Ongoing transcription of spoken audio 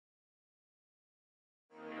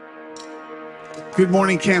Good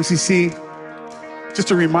morning, CAMCC.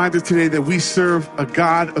 Just a reminder today that we serve a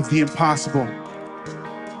God of the impossible,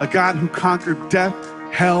 a God who conquered death,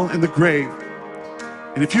 hell, and the grave.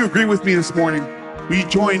 And if you agree with me this morning, will you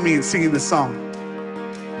join me in singing this song?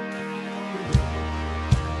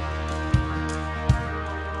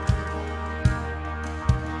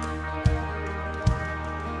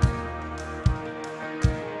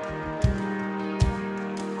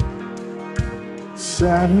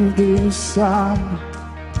 Saturday sun,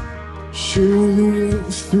 surely it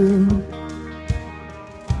was through.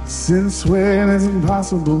 Since when has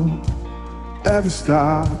impossible ever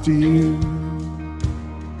stopped you?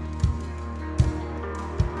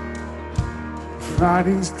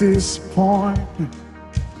 Friday's disappointment,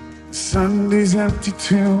 Sunday's empty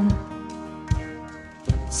tomb.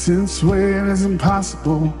 Since when has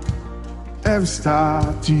impossible ever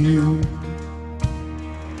stopped you?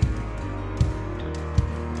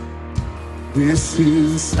 This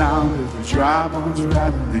is the sound of the dry bones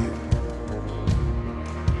rattling.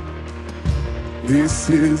 This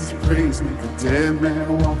is the praise make a dead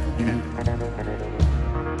man walk again.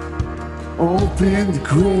 Open the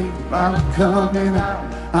grave, I'm coming out.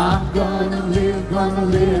 I'm gonna live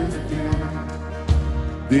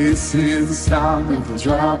again. This is the sound of the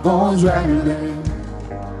dry bones rattling.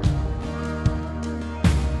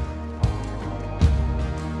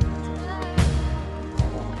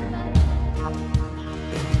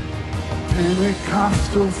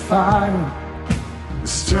 Pentecostal fire,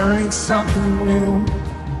 stirring something new.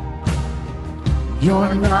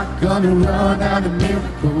 You're not gonna run out of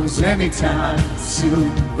miracles anytime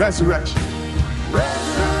soon. Resurrection.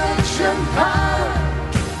 Resurrection power,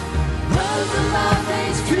 where the life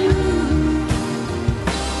is true.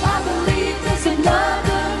 I believe there's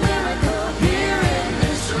another miracle here in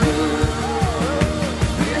this room.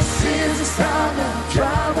 This is the sound of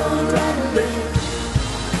dry bones rattling.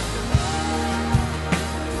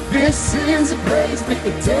 This is a praise, make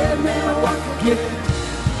a dead man walk again.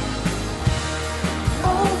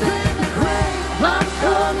 Open the grave, I'm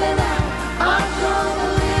coming out. I'm gonna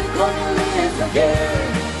live again.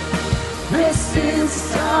 This is the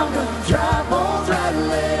sound of dry bones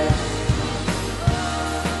rattling.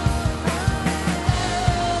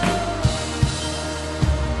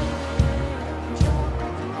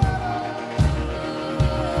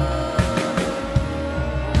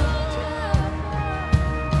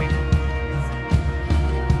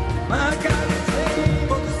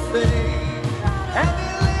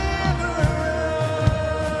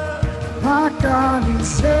 My God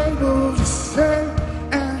is able to save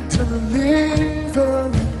and to deliver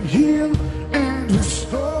and heal and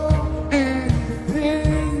restore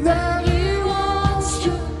anything that He wants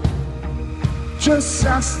to. Just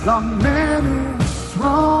ask the man who is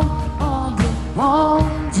strong on the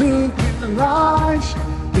wrong to get life.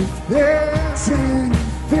 If there's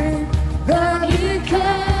anything that He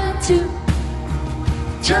can do,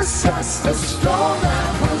 just ask the storm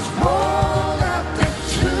that was born at the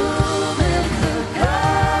tomb.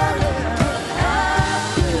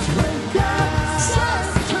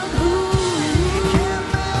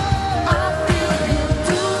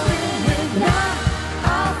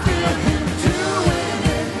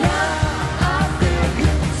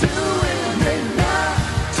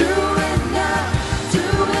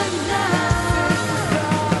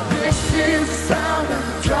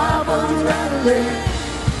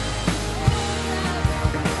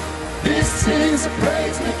 This is a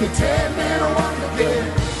praise, make a dead man walk again.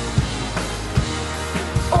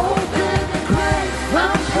 Open the grave,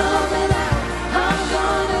 I'm coming out. I'm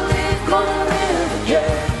gonna live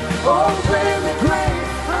again. Open the grave,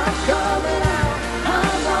 I'm coming out.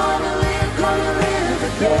 I'm gonna live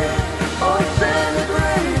again. Open the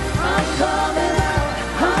grave, I'm coming out.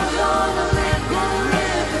 I'm gonna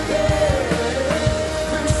live again.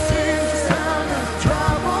 This is the sound of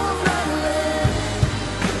dry bones rattling.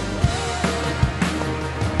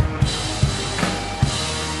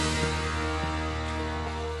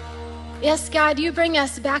 Yes, God, you bring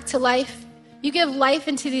us back to life. You give life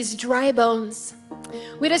into these dry bones.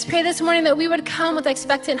 We just pray this morning that we would come with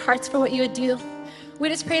expectant hearts for what you would do. We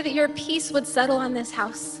just pray that your peace would settle on this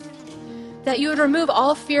house, that you would remove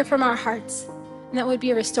all fear from our hearts, and that would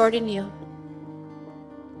be restored in you.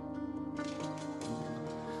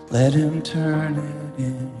 Let Him turn it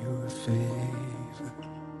in your favor.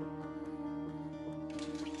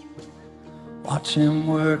 Watch Him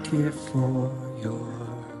work it for your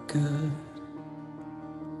good.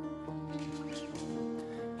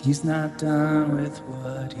 He's not done with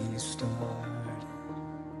what He started.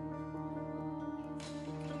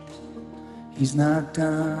 He's not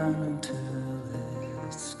done until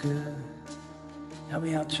it's good. Help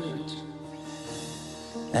me out, church.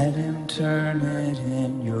 Let him turn it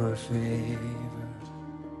in your favor.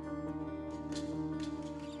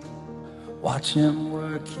 Watch him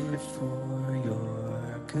work it for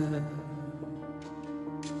your good.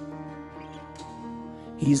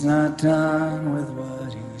 He's not done with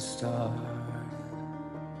what he started.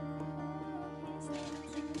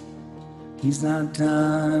 He's not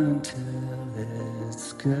done until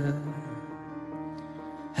it's good.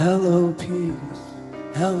 Hello, peace.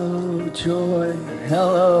 Hello, joy.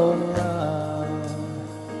 Hello, love.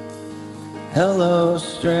 Hello,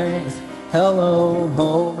 strength. Hello,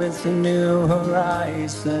 hope. It's a new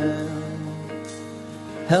horizon.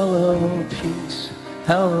 Hello, peace.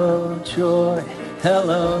 Hello, joy.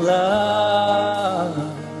 Hello, love.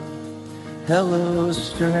 Hello,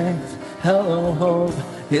 strength. Hello, hope.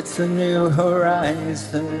 It's a new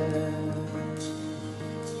horizon.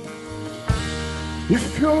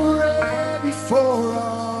 If you're ready for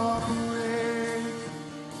a break,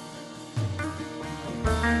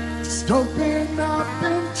 just open up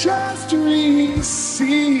and just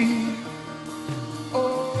receive.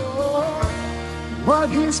 Oh, what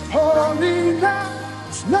he's pouring out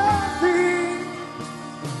is nothing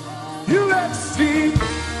you ever see,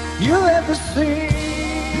 You ever see?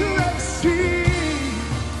 you ever see.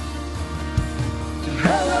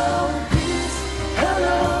 Hello, peace,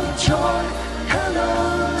 hello, joy, hello,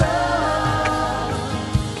 love,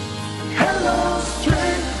 hello,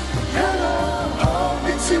 strength, hello, hope.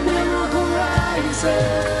 It's a new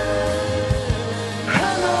horizon.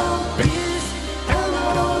 Hello, peace,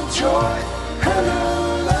 hello, joy, hello,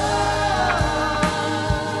 love,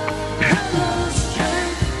 hello,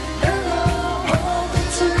 strength, hello, hope.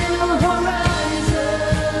 It's a new horizon.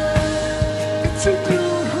 It's a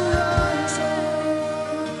new horizon.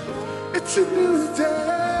 It's a new day.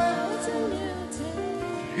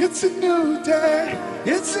 It's a new day.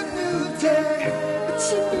 It's a new day.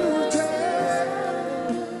 It's a new day.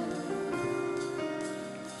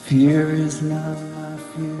 Fear is not my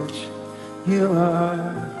future. You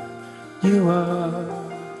are. You are.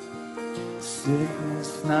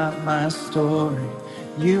 Sickness not my story.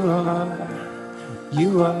 You are.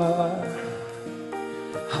 You are.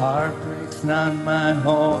 Heartbreak's not my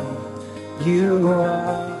home. You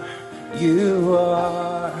are. You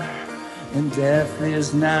are. And death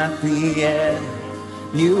is not the end.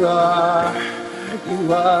 You are.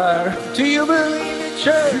 You are. Do you believe it,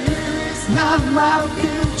 church? Fear is not my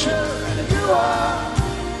future. You are.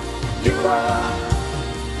 You are.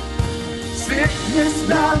 Sickness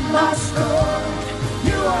not my story.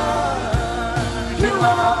 You are. You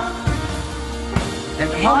are.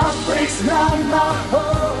 And heartbreak's not my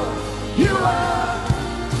hope. You are.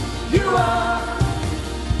 You are.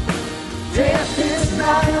 Death is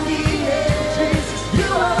not the end. Jesus, you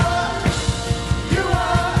are. You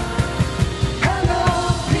are. Hello,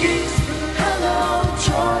 peace. Hello,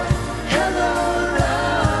 joy. Hello,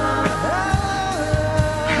 love.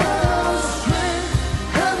 Hello, strength.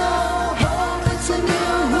 Hello, hope. It's a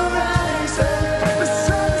new horizon. The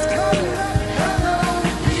sun's coming up. Hello,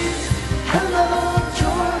 peace. Hello,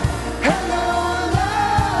 joy. Hello,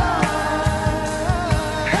 love.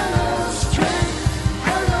 Hello, strength.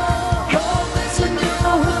 Hello, hope. It's a new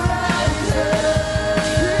horizon.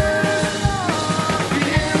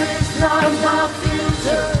 Fear is not my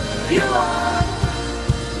future. You are.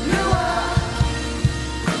 You are.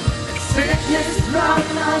 Sickness not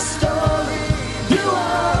my story. You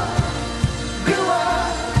are. You are.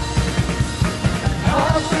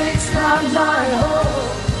 Heartbreak's not my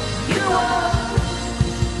hope. You are.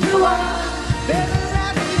 You are. Death is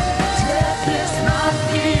not the end. Death is not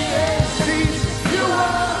the end. Jesus, you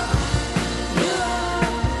are. You are.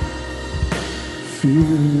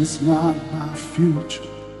 Fear is not my future.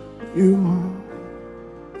 You are.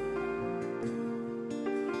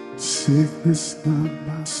 Sickness not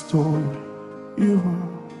my story. You are.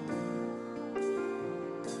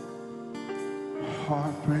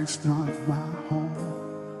 Heartbreak's not my home.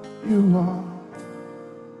 You are.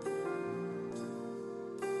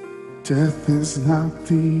 Death is not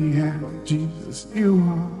the end. Jesus, you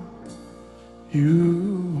are.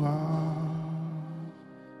 You are.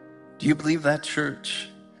 Do you believe that, church?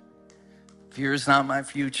 Fear is not my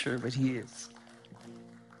future, but he is.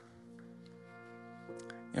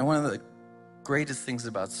 You know, one of the greatest things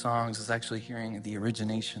about songs is actually hearing the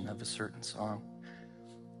origination of a certain song.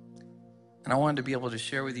 And I wanted to be able to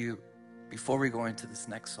share with you, before we go into this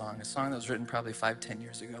next song, a song that was written probably 5-10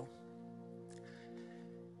 years ago.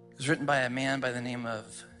 It was written by a man by the name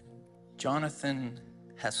of Jonathan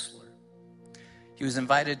Hessler. He was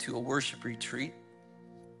invited to a worship retreat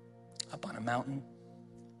up on a mountain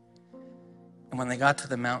And when they got to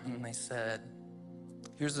the mountain, they said,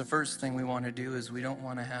 here's the first thing we want to do is we don't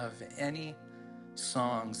want to have any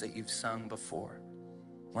songs that you've sung before.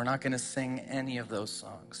 We're not going to sing any of those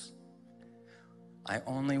songs. I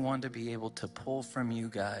only want to be able to pull from you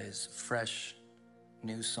guys fresh,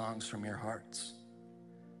 new songs from your hearts.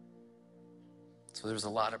 So there's a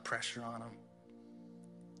lot of pressure on him.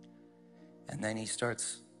 And then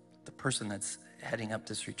the person that's heading up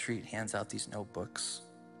this retreat hands out these notebooks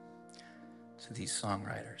to these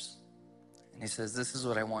songwriters. And he says, this is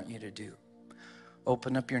what I want you to do.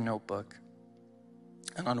 Open up your notebook.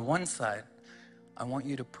 And on one side, I want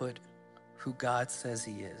you to put who God says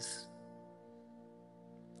he is.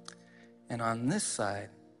 And on this side,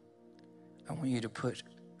 I want you to put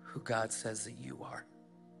who God says that you are.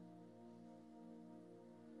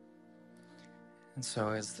 And so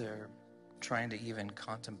as they're trying to even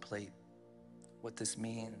contemplate what this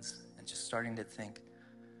means and just starting to think,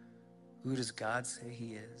 who does God say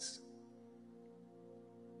he is?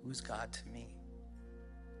 Who's God to me?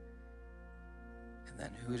 And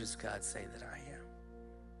then who does God say that I am?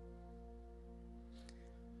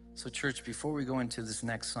 So church, before we go into this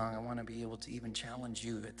next song, I want to be able to even challenge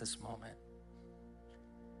you at this moment.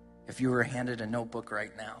 If you were handed a notebook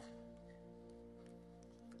right now,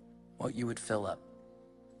 what you would fill up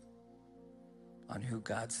on who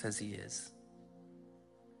God says he is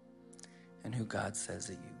and who God says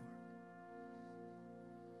that you are.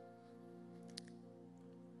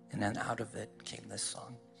 And then out of it came this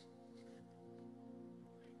song.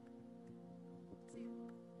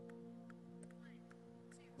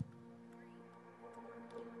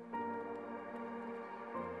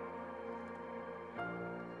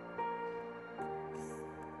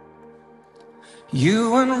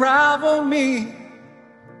 You unravel me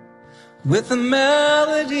with a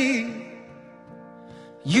melody.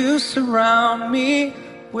 You surround me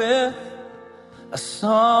with a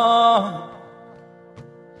song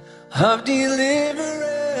of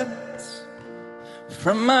deliverance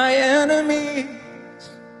from my enemies,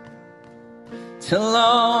 till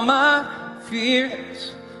all my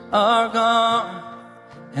fears are gone.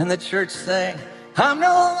 And the church sang, I'm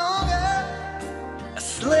no longer a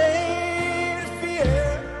slave to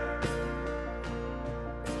fear.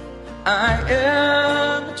 I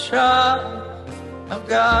am a child of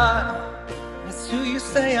God. That's who you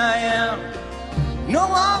say I am. No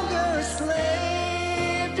longer a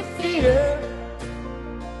slave to fear.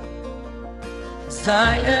 'Cause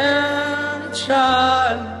I am a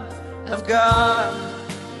child of God.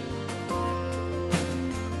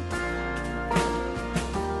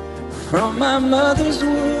 From my mother's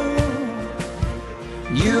womb,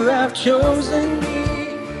 you have chosen me,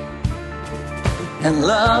 and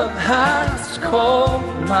love has called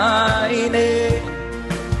my name.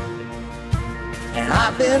 And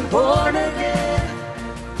I've been born again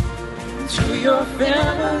to your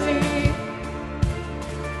family.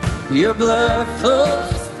 Your blood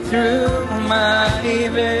flows through my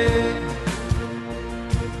veins.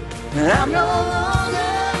 And I'm no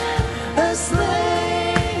longer a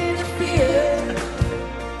slave to fear.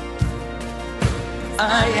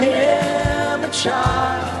 I am a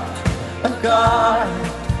child of God.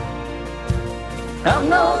 I'm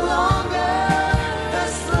no longer a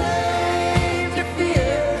slave to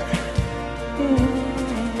fear.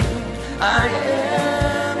 I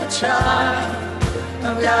am a child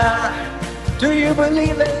of God. Do you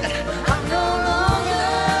believe it? I'm no longer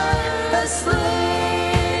a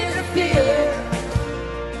slave to fear.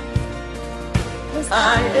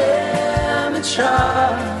 I am a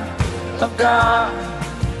child of God.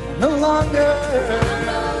 No longer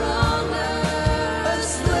a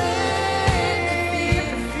slave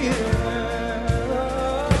to fear.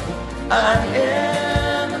 I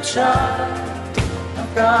am a child of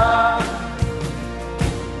God.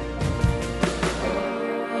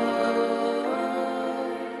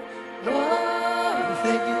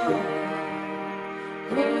 Thank you.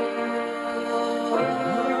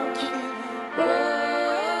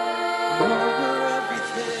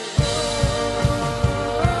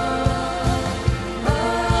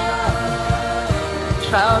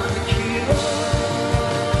 Child of the King.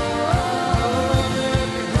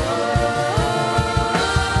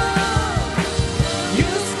 You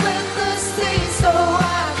split the sea so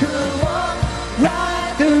I could walk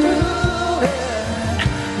right through it.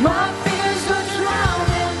 My fears were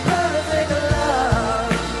drowned in perfect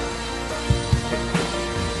love.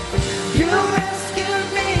 You rescued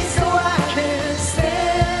me so I can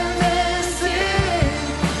stand and sing.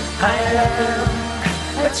 I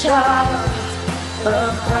am a child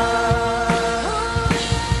of God.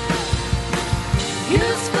 You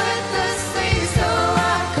split the sea so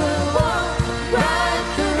I could walk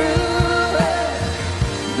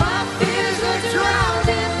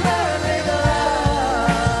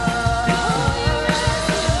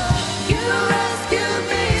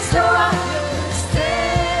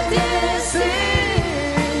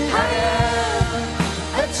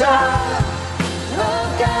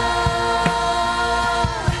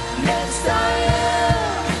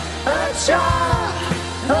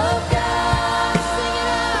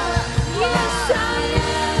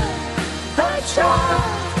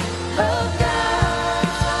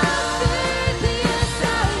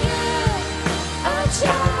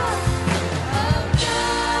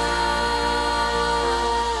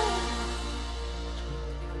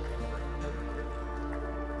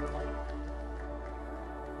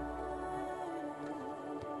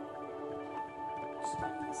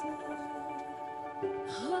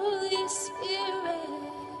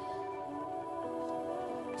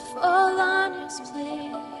fall on this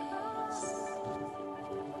place.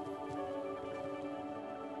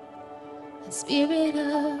 And Spirit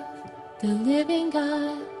of the living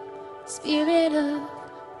God, Spirit of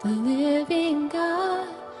the living God,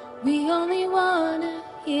 we only wanna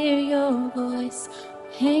hear your voice,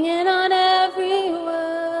 hanging on every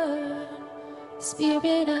word.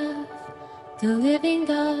 Spirit of the living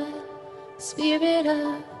God, Spirit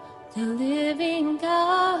of the living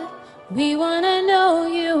God, we wanna know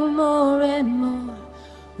you more and more.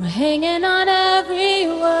 We're hanging on every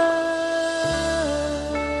word.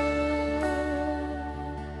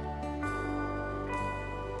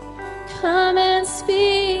 Come and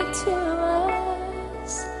speak to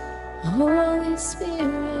us, Holy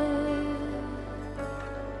Spirit.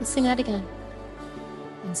 Let's sing that again.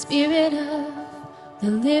 And Spirit of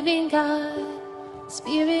the living God,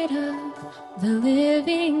 Spirit of the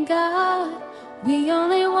living God, we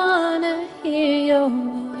only wanna hear your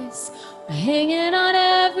voice. We're hanging on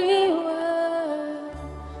every word.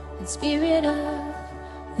 And Spirit of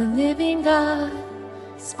the living God,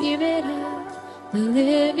 Spirit of the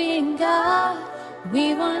living God,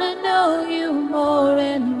 we wanna know you more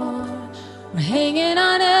and more. We're hanging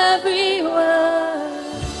on every word.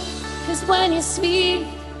 'Cause when you speak,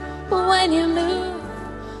 when you move,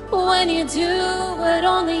 when you do what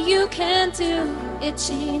only you can do, it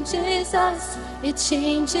changes us, it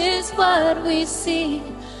changes what we see.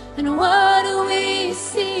 And what do we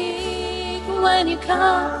see when you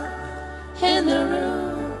come in the room?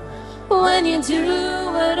 When you do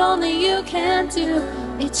what only you can do,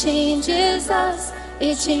 it changes us,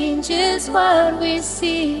 it changes what we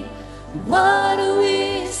see. What do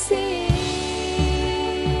we see?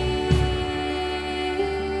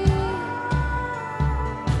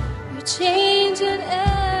 You're changing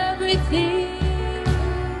everything.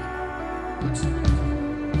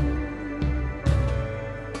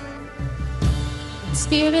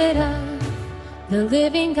 Spirit of the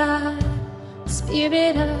living God,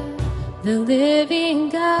 Spirit of the living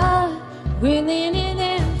God, we're leaning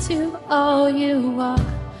into all you are,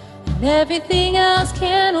 and everything else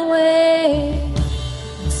can wait.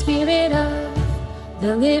 Spirit of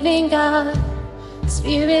the living God,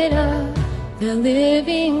 Spirit of the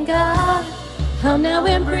living God, come now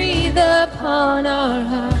and breathe upon our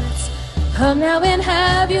hearts. Come now and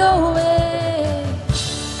have your way.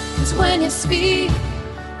 'Cause when you speak,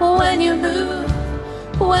 when you move,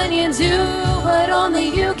 when you do what only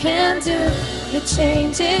you can do, it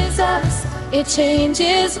changes us, it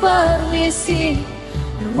changes what we see.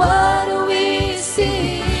 And what do we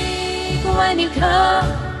see when you come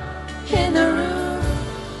in the room?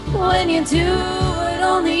 When you do what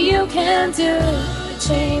only you can do, it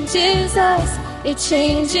changes us, it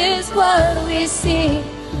changes what we see.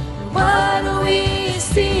 And what do we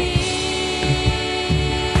see?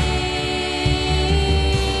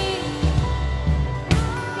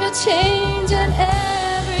 You're changing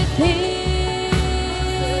everything.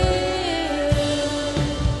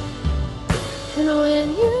 And when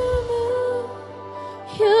you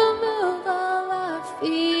move all our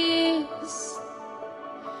fears.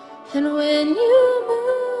 And when you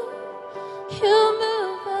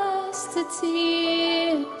move us to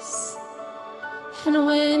tears. And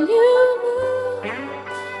when you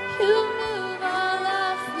move all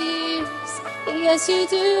our fears. Yes, you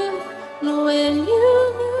do. And when you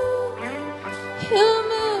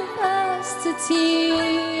move us to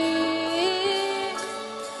tears.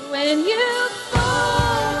 When you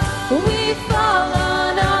fall, we fall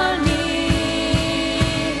on our knees.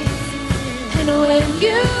 And when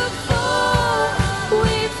you fall,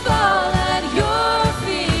 we fall at your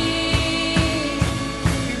feet.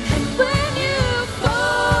 And when you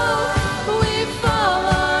fall, we fall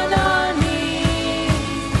on our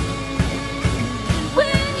knees. And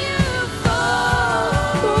when you fall,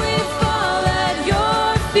 we fall at your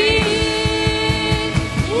feet.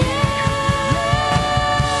 Yeah.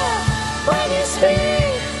 When you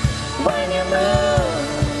speak, when you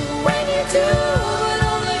move, when you do what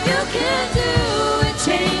only you can do, it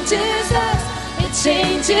changes us, it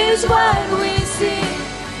changes what we see.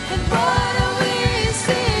 And what do we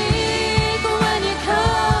see when you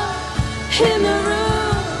come in the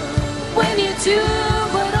room? When you do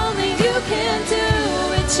what only you can do,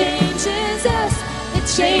 it changes us, it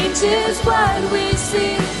changes what we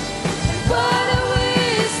see. And what do we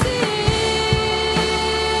see?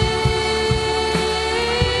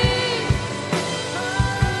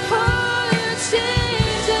 Oh, you're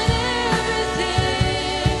changing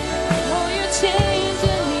everything. Oh, you're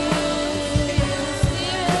changing me.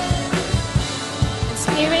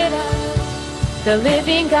 Spirit of the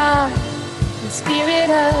living God, the Spirit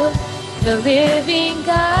of the living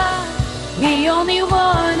God. We only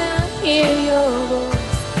wanna hear your voice.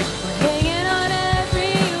 We're hanging on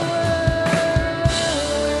every word.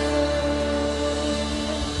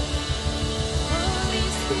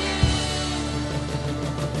 Holy Spirit.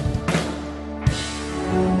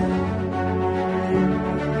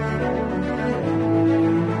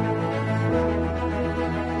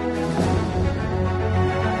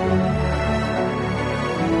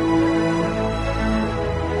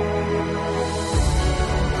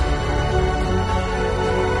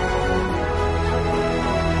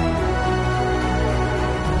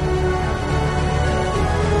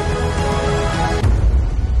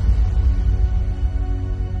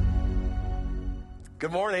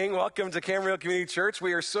 Good morning. Welcome to Camarillo Community Church.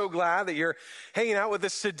 We are so glad that you're hanging out with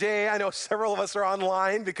us today. I know several of us are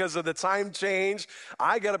online because of the time change.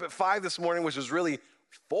 I got up at 5 this morning, which was really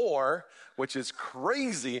 4, which is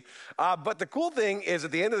crazy. But the cool thing is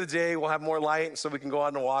at the end of the day, we'll have more light, and so we can go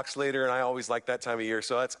on walks later, and I always like that time of year,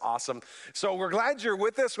 so that's awesome. So we're glad you're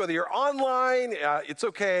with us, whether you're online, it's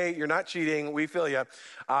okay, you're not cheating, we feel you.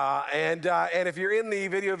 And if you're in the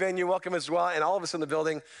video venue, welcome as well, and all of us in the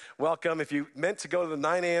building, welcome. If you meant to go to the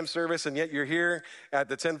 9 a.m. service, and yet you're here at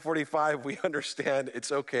the 10:45, we understand,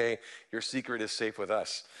 it's okay, your secret is safe with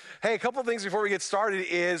us. Hey, a couple things before we get started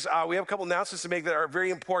is we have a couple announcements to make that are very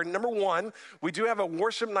important. Number one, we do have a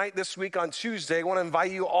worship night this week on Tuesday. I want to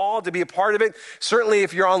invite you all to be a part of it. Certainly,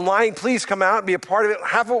 if you're online, please come out and be a part of it.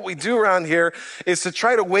 Half of what we do around here is to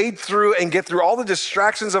try to wade through and get through all the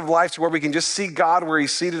distractions of life to where we can just see God where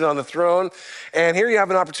he's seated on the throne. And here you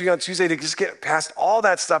have an opportunity on Tuesday to just get past all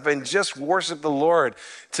that stuff and just worship the Lord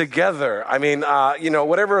together. I mean,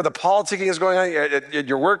 whatever the politicking is going on at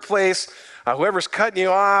your workplace, whoever's cutting you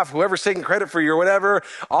off, whoever's taking credit for you or whatever,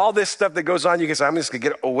 all this stuff that goes on, you can say, I'm just going to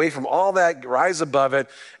get away from all that, rise above it,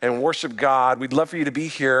 and worship God. We'd love for you to be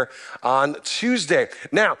here on Tuesday.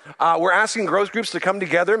 Now, we're asking growth groups to come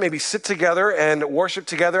together, maybe sit together and worship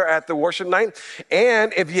together at the worship night.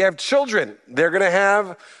 And if you have children, they're going to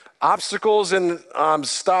have obstacles and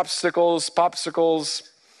popsicles.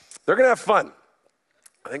 They're going to have fun.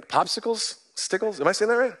 I think popsicles, stickles, am I saying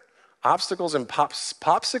that right? Obstacles and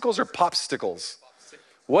popsicles or popsticles?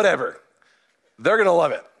 Whatever. They're going to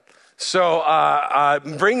love it. So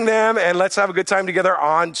bring them and let's have a good time together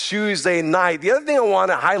on Tuesday night. The other thing I want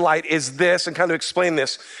to highlight is this and kind of explain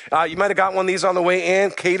this. You might have got one of these on the way in,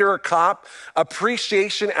 Cater a Cop,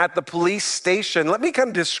 Appreciation at the Police Station. Let me kind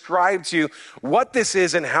of describe to you what this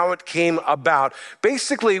is and how it came about.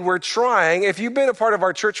 Basically, we're trying, if you've been a part of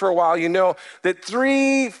our church for a while, you know that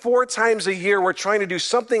 3-4 times a year, we're trying to do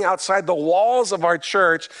something outside the walls of our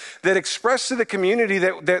church that express to the community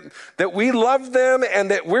that we love them and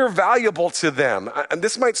that we're valuable to them. And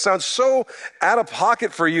this might sound so out of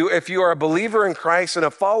pocket for you if you are a believer in Christ and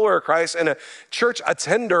a follower of Christ and a church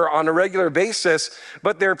attender on a regular basis,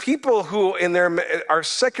 but there are people who are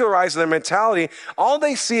secularized in their mentality. All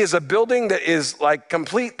they see is a building that is like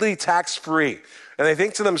completely tax-free. And they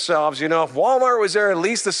think to themselves, if Walmart was there, at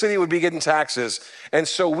least the city would be getting taxes. And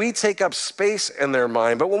so we take up space in their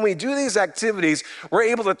mind. But when we do these activities, we're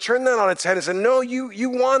able to turn that on its head and say, no, you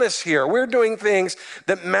want us here. We're doing things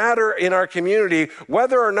that matter in our community,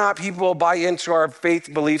 whether or not people buy into our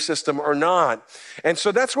faith belief system or not. And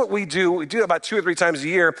so that's what we do. We do it about 2 or 3 times a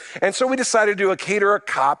year. And so we decided to do a Cater a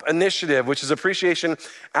Cop initiative, which is appreciation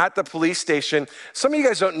at the police station. Some of you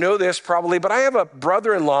guys don't know this probably, but I have a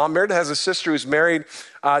brother-in-law. Meredith has a sister who's married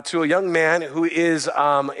to a young man who is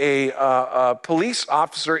a police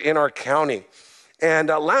officer in our county. And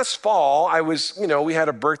last fall, we had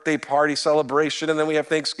a birthday party celebration, and then we have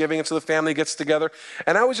Thanksgiving, and so the family gets together.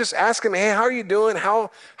 And I was just asking him, hey, how are you doing?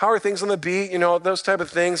 How are things on the beat? Those type of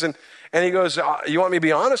things. And he goes, you want me to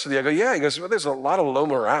be honest with you? I go, yeah. He goes, well, there's a lot of low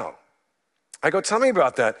morale. I go, tell me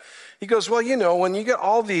about that. He goes, well, when you get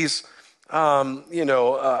all these, news,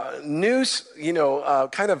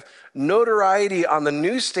 kind of notoriety on the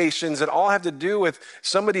news stations that all have to do with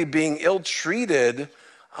somebody being ill-treated.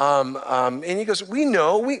 And he goes, we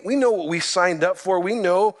know what we signed up for. We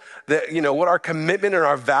know that, what our commitment and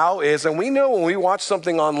our vow is. And we know when we watch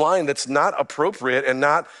something online that's not appropriate and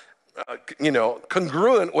not,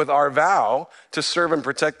 congruent with our vow to serve and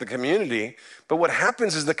protect the community. But what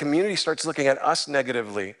happens is the community starts looking at us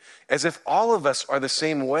negatively as if all of us are the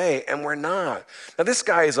same way, and we're not. Now, this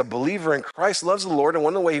guy is a believer in Christ, loves the Lord, and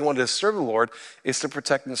one of the ways he wanted to serve the Lord is to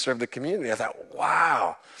protect and serve the community. I thought,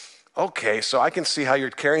 wow, okay, so I can see how you're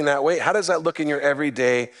carrying that weight. How does that look in your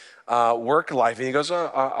everyday work life? And he goes,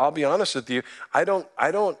 I'll be honest with you, I don't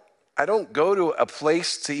go to a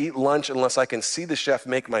place to eat lunch unless I can see the chef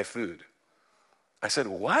make my food. I said,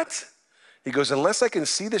 what? He goes, unless I can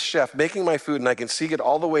see the chef making my food and I can see it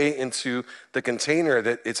all the way into the container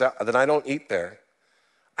that I don't eat there.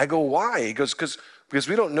 I go, why? He goes, because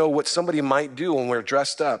we don't know what somebody might do when we're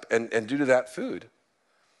dressed up and do to that food.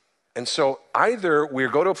 And so either we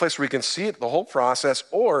go to a place where we can see it, the whole process,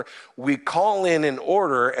 or we call in an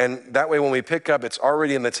order, and that way when we pick up, it's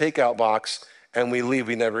already in the takeout box, and we leave.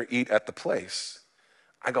 We never eat at the place.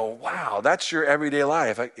 I go, wow, that's your everyday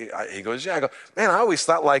life. He goes, yeah. I go, man, I always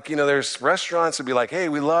thought there's restaurants that be like, hey,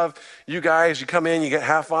 we love you guys. You come in, you get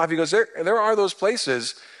half off. He goes, there are those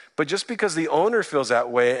places, but just because the owner feels that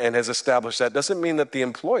way and has established that doesn't mean that the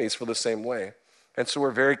employees feel the same way. And so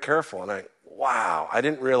we're very careful. And wow, I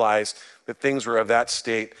didn't realize that things were of that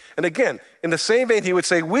state. And again, in the same vein, he would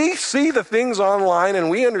say, we see the things online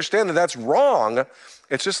and we understand that that's wrong.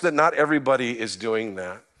 It's just that not everybody is doing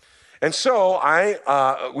that. And so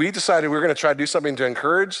we decided we were going to try to do something to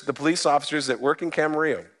encourage the police officers that work in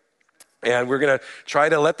Camarillo. And we're going to try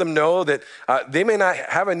to let them know that they may not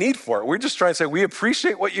have a need for it. We're just trying to say, we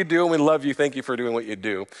appreciate what you do and we love you. Thank you for doing what you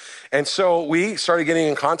do. And so we started getting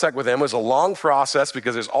in contact with them. It was a long process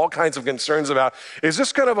because there's all kinds of concerns about, is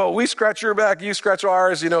this kind of a we scratch your back, you scratch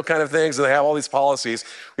ours, kind of things. And they have all these policies.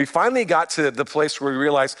 We finally got to the place where we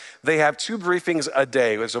realized they have 2 briefings a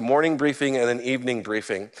day. It was a morning briefing and an evening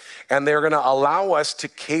briefing. And they're going to allow us to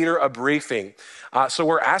cater a briefing. So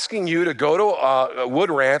we're asking you to go to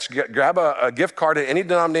Wood Ranch, grab a gift card at any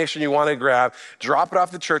denomination you want to grab, drop it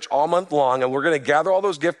off the church all month long, and we're going to gather all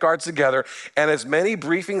those gift cards together, and as many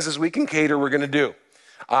briefings as we can cater, we're going to do.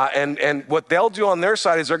 And what they'll do on their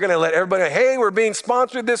side is they're going to let everybody know, hey, we're being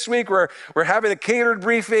sponsored this week. We're having a catered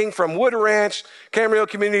briefing from Wood Ranch, Camarillo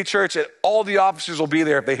Community Church, and all the officers will be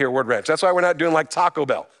there if they hear Wood Ranch. That's why we're not doing like Taco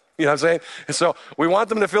Bell. You know what I'm saying? And so we want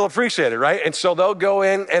them to feel appreciated, right? And so they'll go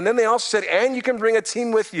in, and then they also said, and you can bring a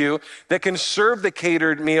team with you that can serve the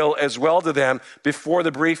catered meal as well to them before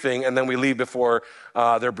the briefing, and then we leave before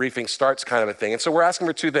their briefing starts, kind of a thing. And so we're asking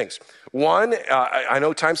for 2 things. One, I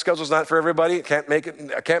know time schedule is not for everybody.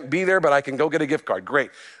 I can't be there, but I can go get a gift card.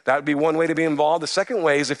 Great. That would be one way to be involved. The second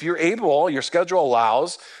way is if you're able, your schedule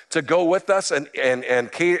allows, to go with us and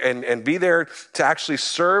be there to actually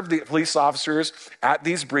serve the police officers at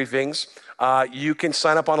these briefings. You can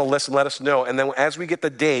sign up on a list and let us know. And then as we get the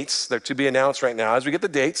dates, they're to be announced right now, as we get the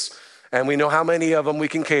dates, and we know how many of them we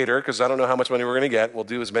can cater, because I don't know how much money we're going to get. We'll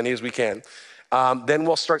do as many as we can. Then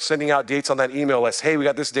we'll start sending out dates on that email list. Hey, we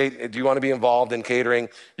got this date. Do you want to be involved in catering?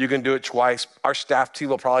 You can do it twice. Our staff team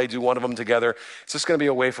will probably do one of them together. It's just going to be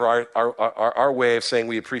a way for our way of saying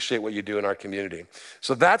we appreciate what you do in our community.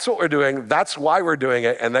 So that's what we're doing. That's why we're doing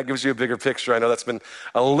it. And that gives you a bigger picture. I know that's been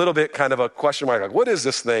a little bit kind of a question mark. Like, what is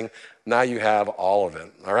this thing? Now you have all of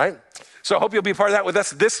it. All right? So I hope you'll be part of that with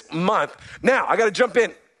us this month. Now, I got to jump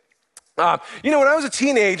in. When I was a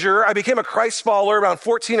teenager, I became a Christ follower around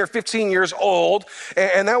 14 or 15 years old.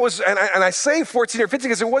 And that was, and I say 14 or 15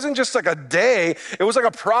 because it wasn't just like a day. It was like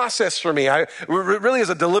a process for me. It really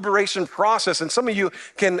is a deliberation process. And some of you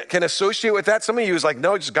can associate with that. Some of you is like,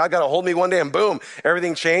 no, just God got a hold of me one day and boom,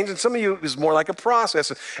 everything changed. And some of you is more like a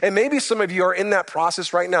process. And maybe some of you are in that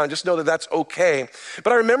process right now and just know that that's okay.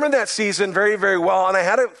 But I remember that season very, very well. And I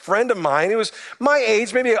had a friend of mine who was my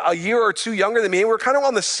age, maybe a year or 2 younger than me. And we were kind of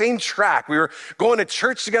on the same track. We were going to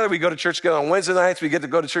church together. We go to church together on Wednesday nights. We get to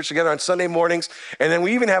go to church together on Sunday mornings. And then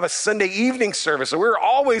we even have a Sunday evening service. So we were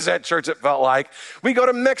always at church, it felt like. We go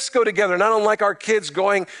to Mexico together, not unlike our kids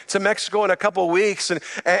going to Mexico in a couple of weeks.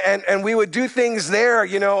 And we would do things there,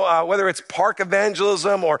 whether it's park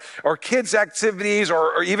evangelism or kids activities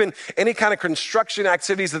or even any kind of construction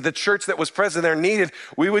activities that the church that was present there needed.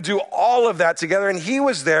 We would do all of that together. And he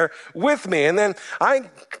was there with me. And then I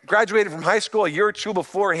graduated from high school a year or 2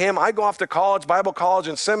 before him. I go off to college, Bible college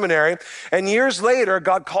and seminary. And years later,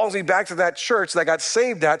 God calls me back to that church that I got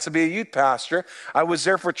saved at to be a youth pastor. I was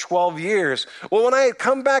there for 12 years. Well, when I had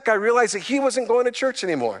come back, I realized that he wasn't going to church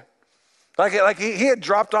anymore. Like he had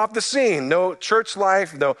dropped off the scene. No church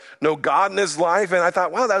life, no God in his life. And I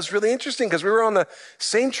thought, wow, that was really interesting because we were on the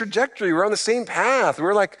same trajectory. We were on the same path. We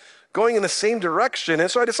were like going in the same direction. And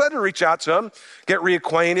so I decided to reach out to him, get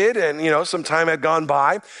reacquainted, and, some time had gone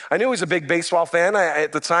by. I knew he was a big baseball fan. I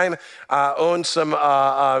at the time, owned some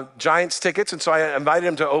Giants tickets, and so I invited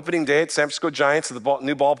him to opening day at San Francisco Giants at the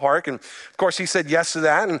new ballpark. And, of course, he said yes to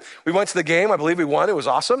that, and we went to the game. I believe we won. It was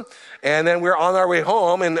awesome. And then we were on our way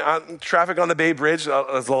home, and traffic on the Bay Bridge,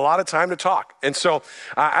 there's a lot of time to talk. And so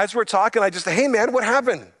as we're talking, I just said, hey, man, what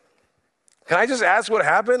happened? Can I just ask what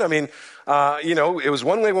happened? I mean, it was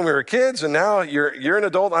one way when we were kids, and now you're an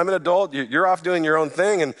adult, I'm an adult, you're off doing your own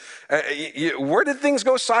thing, and where did things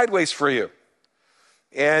go sideways for you?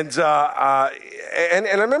 And I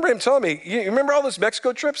remember him telling me, you remember all those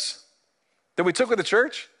Mexico trips that we took with the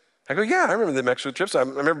church? I go, yeah, I remember the Mexico trips. I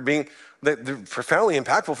remember being they're profoundly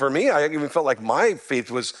impactful for me. I even felt like my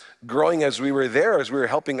faith was growing as we were there, as we were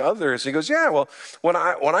helping others. He goes, yeah, well, when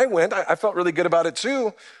I went, I felt really good about it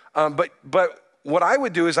too. But what I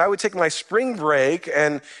would do is I would take my spring break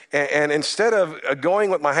and instead of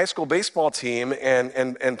going with my high school baseball team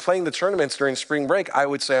and playing the tournaments during spring break, I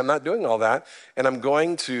would say, I'm not doing all that, and I'm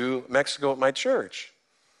going to Mexico with my church.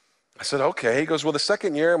 I said, okay. He goes, well, the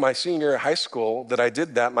second year, my senior year of high school that I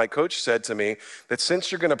did that, my coach said to me that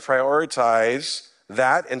since you're going to prioritize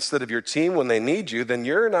that instead of your team when they need you, then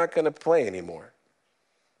you're not going to play anymore.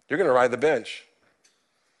 You're going to ride the bench.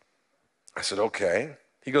 I said, okay.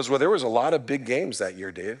 He goes, well, there was a lot of big games that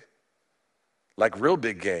year, Dave. Like real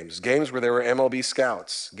big games. Games where there were MLB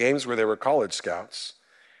scouts. Games where there were college scouts.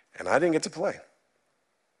 And I didn't get to play.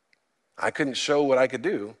 I couldn't show what I could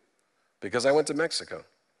do because I went to Mexico.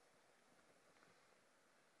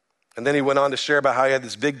 And then he went on to share about how he had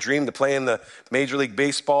this big dream to play in the Major League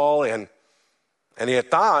Baseball, and he had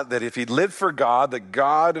thought that if he'd lived for God, that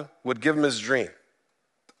God would give him his dream.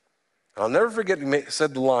 I'll never forget, he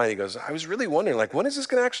said the line, he goes, I was really wondering, like, when is this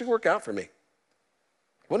going to actually work out for me?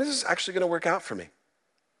 When is this actually going to work out for me?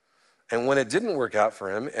 And when it didn't work out for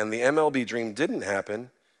him, and the MLB dream didn't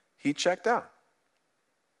happen, he checked out.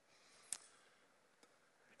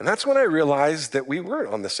 And that's when I realized that we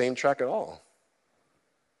weren't on the same track at all.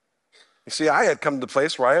 You see, I had come to the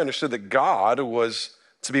place where I understood that God was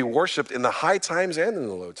to be worshiped in the high times and in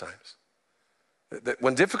the low times. That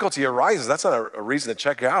when difficulty arises, that's not a reason to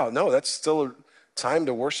check out. No, that's still a time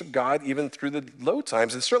to worship God even through the low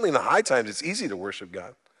times. And certainly in the high times, it's easy to worship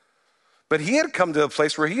God. But he had come to a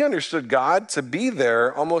place where he understood God to be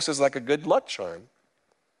there almost as like a good luck charm.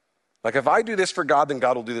 Like if I do this for God, then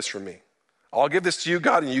God will do this for me. I'll give this to you,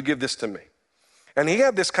 God, and you give this to me. And he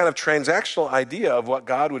had this kind of transactional idea of what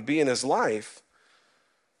God would be in his life.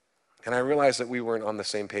 And I realized that we weren't on the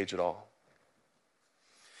same page at all.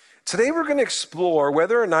 Today we're going to explore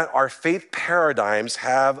whether or not our faith paradigms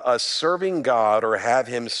have us serving God or have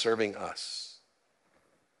him serving us.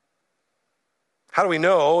 How do we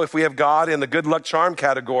know if we have God in the good luck charm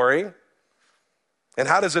category? And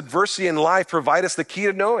how does adversity in life provide us the key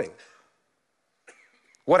to knowing?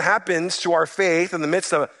 What happens to our faith in the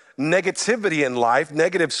midst of negativity in life,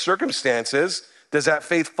 negative circumstances? Does that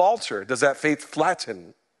faith falter? Does that faith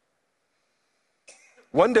flatten?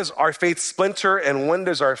 When does our faith splinter and when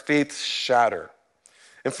does our faith shatter?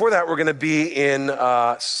 And for that, we're going to be in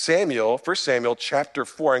 1 Samuel chapter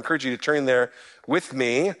 4. I encourage you to turn there with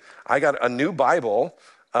me. I got a new Bible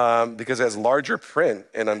because it has larger print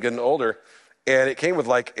and I'm getting older. And it came with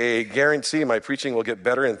like a guarantee my preaching will get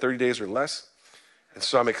better in 30 days or less. And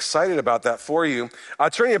so I'm excited about that for you.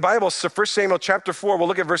 Turn your Bibles to 1 Samuel chapter 4. We'll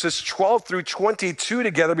look at verses 12 through 22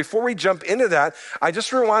 together. Before we jump into that, I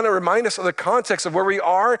just want to remind us of the context of where we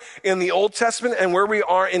are in the Old Testament and where we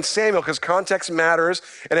are in Samuel, because context matters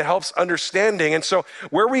and it helps understanding. And so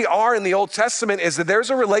where we are in the Old Testament is that there's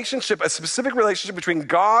a relationship, a specific relationship between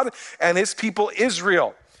God and his people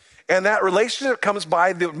Israel. And that relationship comes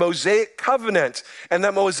by the Mosaic covenant. And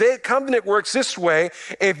that Mosaic covenant works this way.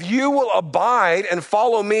 If you will abide and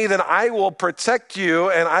follow me, then I will protect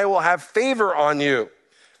you and I will have favor on you.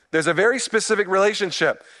 There's a very specific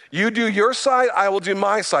relationship. You do your side, I will do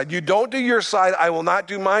my side. You don't do your side, I will not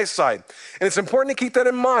do my side. And it's important to keep that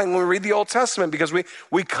in mind when we read the Old Testament, because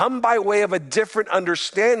we come by way of a different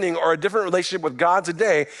understanding or a different relationship with God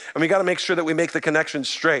today, and we got to make sure that we make the connection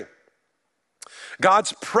straight.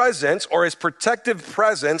 God's presence, or his protective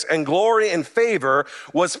presence and glory and favor,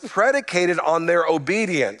 was predicated on their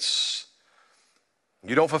obedience.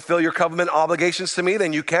 You don't fulfill your covenant obligations to me,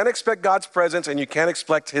 then you can't expect God's presence and you can't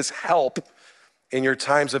expect his help in your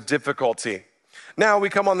times of difficulty. Now we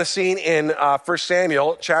come on the scene in 1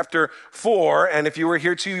 Samuel chapter 4, and if you were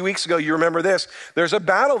here 2 weeks ago, you remember this. There's a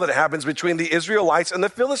battle that happens between the Israelites and the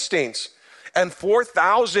Philistines. And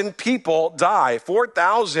 4,000 people die.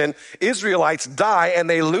 4,000 Israelites die, and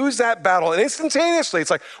they lose that battle. And instantaneously,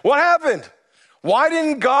 it's like, what happened? Why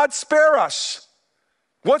didn't God spare us?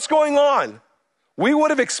 What's going on? We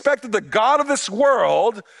would have expected the God of this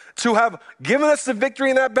world to have given us the victory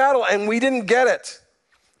in that battle, and we didn't get it.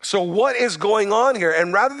 So what is going on here?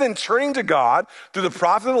 And rather than turning to God through the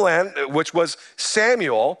prophet of the land, which was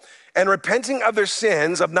Samuel, and repenting of their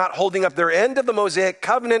sins, of not holding up their end of the Mosaic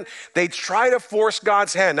covenant, they try to force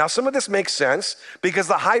God's hand. Now, some of this makes sense because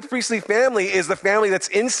the high priestly family is the family that's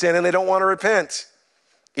in sin and they don't want to repent.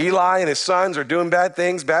 Eli and his sons are doing bad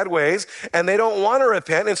things, bad ways, and they don't want to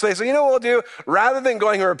repent. And so they say, you know what we'll do? Rather than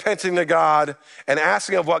going and repenting to God and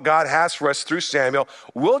asking of what God has for us through Samuel,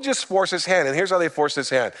 we'll just force his hand. And here's how they force his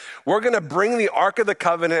hand. We're going to bring the Ark of the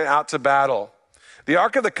Covenant out to battle. The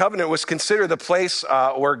Ark of the Covenant was considered the place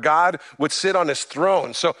where God would sit on his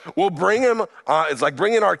throne. So we'll bring him, it's like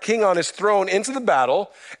bringing our king on his throne into the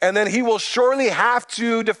battle, and then he will surely have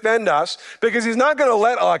to defend us because he's not going to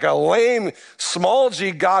let like a lame, small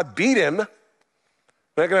G God beat him.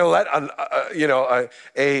 They're not going to let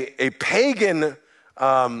a pagan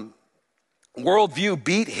worldview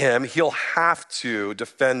beat him. He'll have to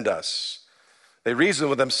defend us. They reason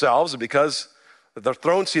with themselves because the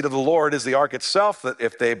throne seat of the Lord is the ark itself, that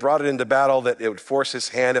if they brought it into battle, that it would force his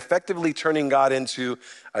hand, effectively turning God into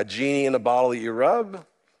a genie in a bottle that you rub,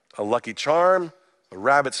 a lucky charm, a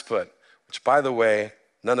rabbit's foot, which, by the way,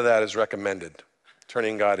 none of that is recommended,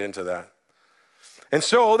 turning God into that. And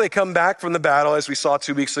so they come back from the battle, as we saw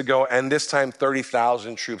 2 weeks ago, and this time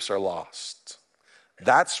 30,000 troops are lost.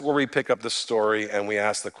 That's where we pick up the story and we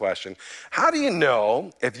ask the question, how do you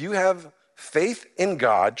know if you have faith in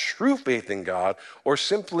God, true faith in God, or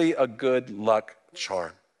simply a good luck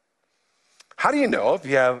charm? How do you know if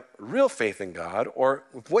you have real faith in God or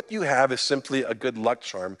if what you have is simply a good luck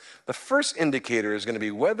charm? The first indicator is going to be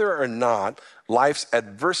whether or not life's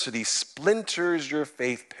adversity splinters your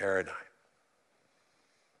faith paradigm.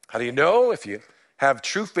 How do you know if you have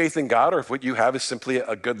true faith in God or if what you have is simply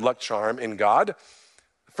a good luck charm in God?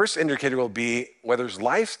 The first indicator will be whether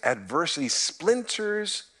life's adversity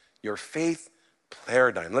splinters your faith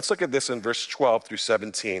paradigm. Let's look at this in verse 12 through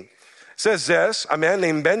 17. It says this, a man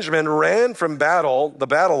named Benjamin ran from the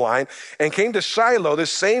battle line, and came to Shiloh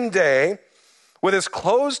this same day with his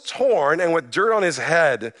clothes torn and with dirt on his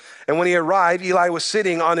head. And when he arrived, Eli was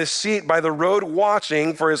sitting on his seat by the road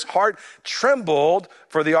watching, for his heart trembled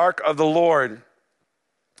for the ark of the Lord.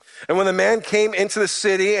 And when the man came into the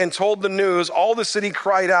city and told the news, all the city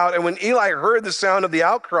cried out. And when Eli heard the sound of the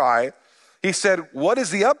outcry, he said, what is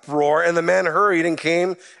the uproar? And the man hurried and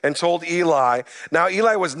came and told Eli. Now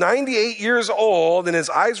Eli was 98 years old, and his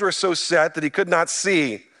eyes were so set that he could not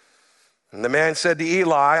see. And the man said to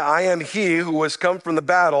Eli, I am he who was come from the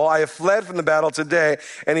battle. I have fled from the battle today.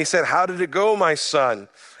 And he said, how did it go, my son?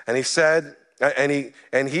 And he said,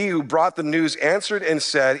 and he who brought the news answered and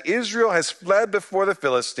said, Israel has fled before the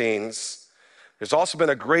Philistines. There's also been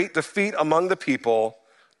a great defeat among the people.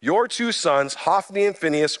 Your 2 sons, Hophni and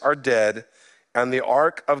Phinehas, are dead, and the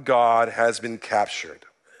ark of God has been captured.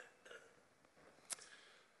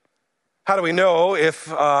 How do we know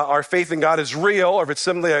if our faith in God is real or if it's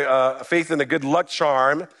simply a faith in a good luck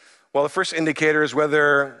charm? Well, the first indicator is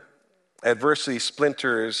whether adversity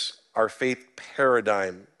splinters our faith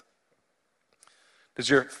paradigm. Does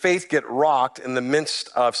your faith get rocked in the midst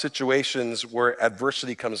of situations where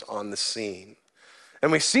adversity comes on the scene?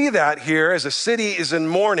 And we see that here as a city is in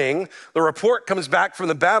mourning. The report comes back from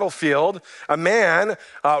the battlefield. A man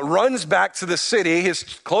runs back to the city. His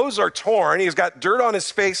clothes are torn. He's got dirt on his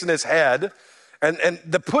face and his head. And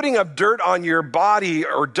the putting of dirt on your body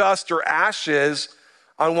or dust or ashes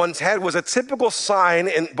on one's head was a typical sign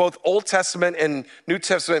in both Old Testament and New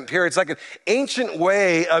Testament periods, like an ancient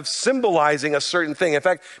way of symbolizing a certain thing. In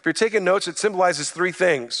fact, if you're taking notes, it symbolizes 3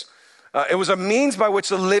 things. It was a means by which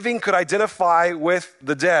the living could identify with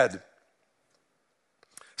the dead.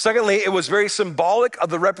 Secondly, it was very symbolic of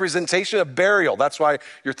the representation of burial. That's why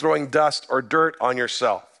you're throwing dust or dirt on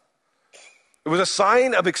yourself. It was a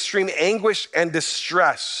sign of extreme anguish and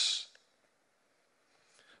distress,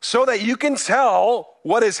 so that you can tell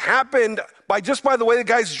what has happened by the way the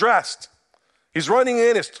guy's dressed. He's running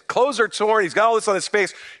in, his clothes are torn, he's got all this on his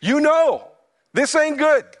face. You know, this ain't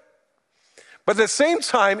good. But at the same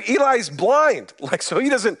time, Eli's blind, so he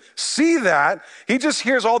doesn't see that. He just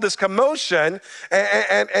hears all this commotion,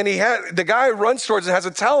 and the guy runs towards and has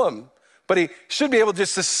to tell him. But he should be able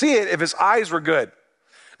just to see it if his eyes were good.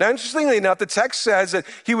 Now, interestingly enough, the text says that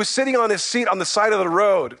he was sitting on his seat on the side of the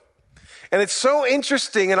road. And it's so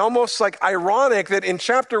interesting and almost like ironic that in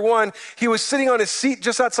chapter 1, he was sitting on his seat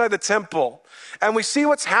just outside the temple. And we see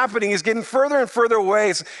what's happening. He's getting further and further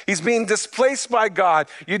away. He's being displaced by God.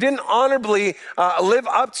 You didn't honorably live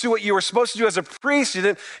up to what you were supposed to do as a priest.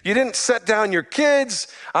 You didn't set down your kids.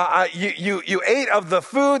 You ate of the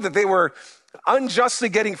food that they were unjustly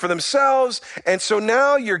getting for themselves. And so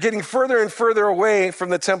now you're getting further and further away from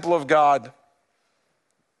the temple of God.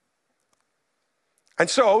 And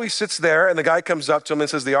so he sits there, and the guy comes up to him and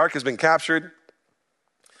says, the ark has been captured.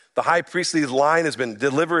 The high priestly line has been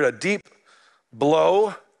delivered a deep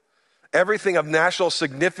blow. Everything of national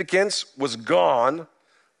significance was gone.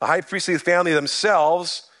 The high priestly family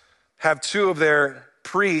themselves have two of their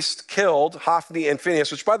priests killed, Hophni and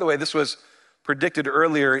Phinehas, which, by the way, this was predicted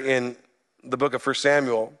earlier in the book of 1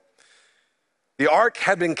 Samuel. The ark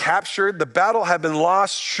had been captured. The battle had been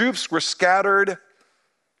lost. Troops were scattered.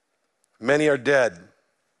 Many are dead.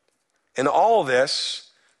 In all this,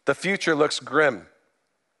 the future looks grim.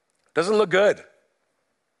 Doesn't look good.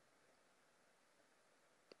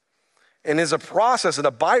 And as a process and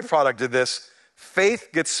a byproduct of this, faith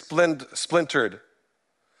gets splintered.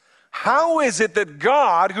 How is it that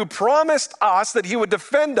God, who promised us that he would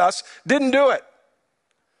defend us, didn't do it?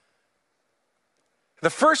 The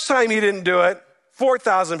first time he didn't do it,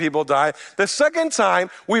 4,000 people died. The second time,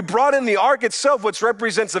 we brought in the ark itself, which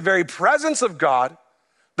represents the very presence of God,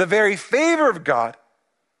 the very favor of God.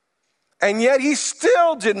 And yet he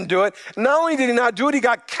still didn't do it. Not only did he not do it, he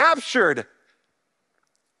got captured.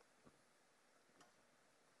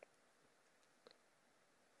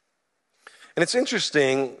 And it's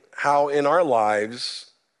interesting how in our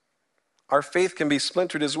lives, our faith can be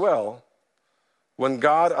splintered as well when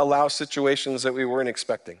God allows situations that we weren't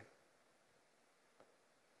expecting.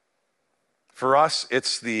 For us,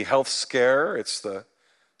 it's the health scare, it's the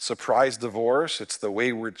surprise divorce, it's the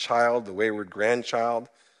wayward child, the wayward grandchild,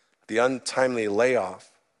 the untimely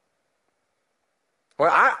layoff.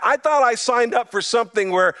 Well, I thought I signed up for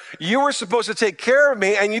something where you were supposed to take care of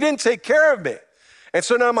me and you didn't take care of me. And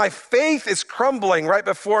so now my faith is crumbling right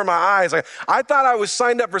before my eyes. I thought I was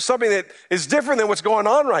signed up for something that is different than what's going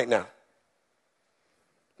on right now.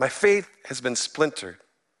 My faith has been splintered.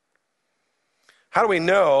 How do we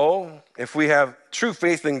know if we have true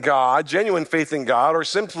faith in God, genuine faith in God, or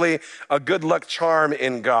simply a good luck charm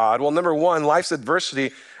in God? Well, number one, life's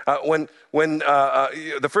adversity. When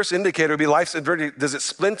the first indicator would be life's adversity. Does it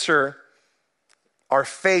splinter our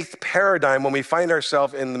faith paradigm when we find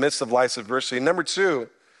ourselves in the midst of life's adversity? Number two,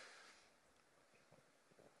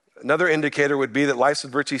 another indicator would be that life's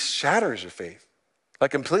adversity shatters your faith,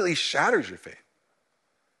 like completely shatters your faith.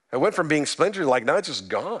 It went from being splintered, like now it's just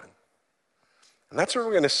gone. And that's what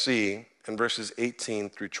we're going to see in verses 18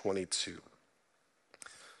 through 22.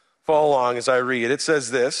 Follow along as I read. It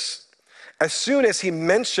says this: as soon as he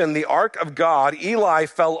mentioned the ark of God, Eli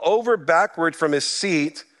fell over backward from his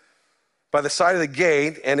seat by the side of the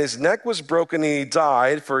gate, and his neck was broken and he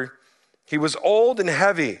died, for he was old and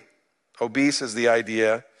heavy. Obese is the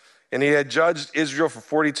idea. And he had judged Israel for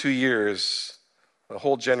 42 years, a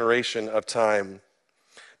whole generation of time.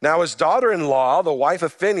 Now his daughter-in-law, the wife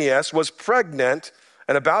of Phinehas, was pregnant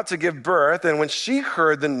and about to give birth. And when she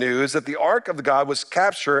heard the news that the ark of God was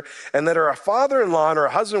captured and that her father-in-law and her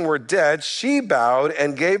husband were dead, she bowed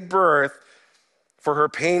and gave birth, for her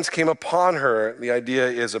pains came upon her. The idea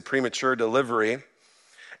is a premature delivery.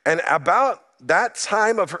 And about the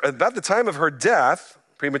time of her death,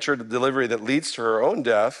 premature delivery that leads to her own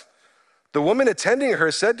death, the woman attending her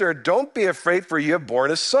said to her, "Don't be afraid, for you have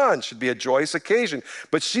borne a son." Should be a joyous occasion.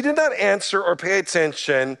 But she did not answer or pay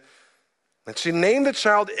attention. And she named the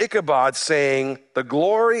child Ichabod, saying, "The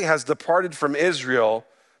glory has departed from Israel,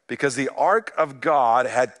 because the ark of God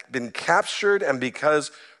had been captured, and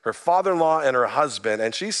because her father-in-law and her husband."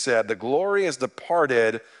 And she said, "The glory has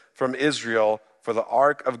departed from Israel, for the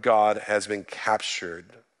ark of God has been captured."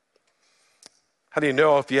 How do you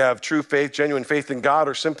know if you have true faith, genuine faith in God,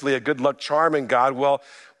 or simply a good luck charm in God? Well,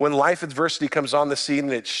 when life adversity comes on the scene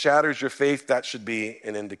and it shatters your faith, that should be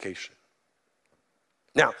an indication.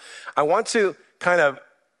 Now, I want to kind of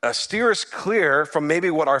steer us clear from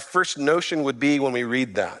maybe what our first notion would be when we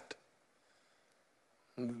read that.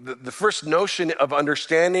 The first notion of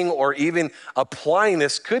understanding or even applying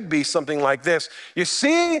this could be something like this. You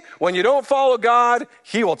see, when you don't follow God,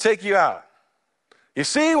 he will take you out. You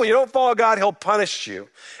see, when you don't follow God, he'll punish you.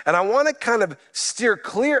 And I want to kind of steer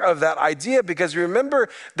clear of that idea, because remember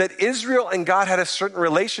that Israel and God had a certain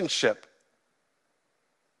relationship.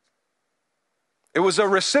 It was a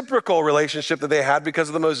reciprocal relationship that they had because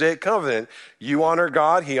of the Mosaic covenant. You honor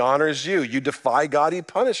God, he honors you. You defy God, he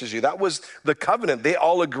punishes you. That was the covenant. They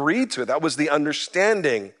all agreed to it. That was the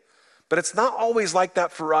understanding. But it's not always like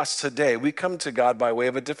that for us today. We come to God by way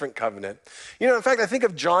of a different covenant. You know, in fact, I think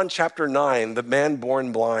of John chapter 9, the man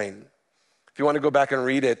born blind. If you want to go back and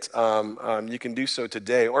read it, you can do so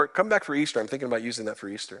today. Or come back for Easter. I'm thinking about using that for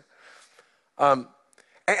Easter.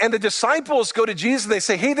 And the disciples go to Jesus and they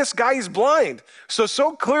say, "Hey, this guy is blind." So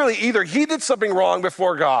clearly either he did something wrong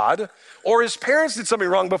before God, or his parents did something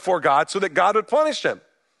wrong before God so that God would punish him.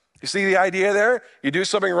 You see the idea there? You do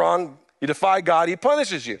something wrong, you defy God, he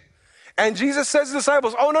punishes you. And Jesus says to the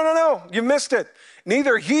disciples, "Oh, no, you missed it.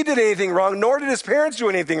 Neither he did anything wrong, nor did his parents do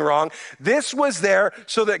anything wrong. This was there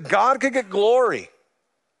so that God could get glory.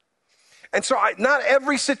 And so not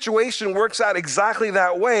every situation works out exactly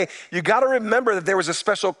that way. You got to remember that there was a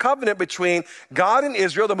special covenant between God and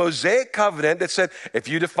Israel, the Mosaic covenant that said, if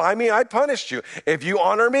you defy me, I punish you. If you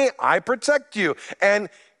honor me, I protect you. And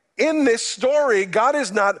in this story, God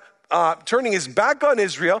is not turning his back on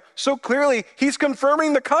Israel. So clearly, he's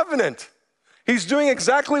confirming the covenant. He's doing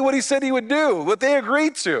exactly what he said he would do, what they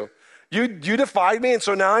agreed to. You defied me, and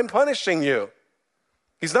so now I'm punishing you.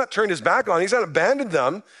 He's not turned his back on. He's not abandoned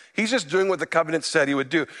them. He's just doing what the covenant said he would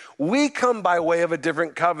do. We come by way of a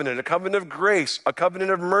different covenant, a covenant of grace, a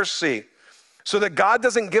covenant of mercy, so that God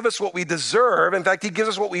doesn't give us what we deserve. In fact, he gives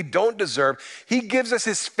us what we don't deserve. He gives us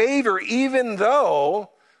his favor even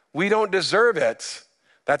though we don't deserve it.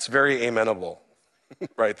 That's very amenable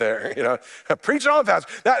right there. You know, preach on,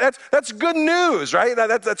 Pastor. That's good news, right?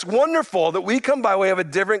 That's wonderful that we come by way of a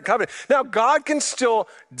different covenant. Now, God can still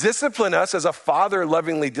discipline us as a father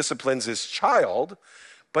lovingly disciplines his child,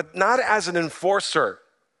 but not as an enforcer.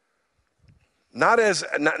 Not as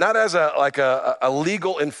a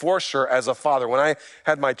legal enforcer as a father. When I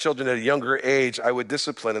had my children at a younger age, I would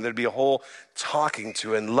discipline, and there'd be a whole talking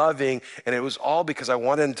to and loving, and it was all because I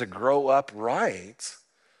wanted them to grow up right.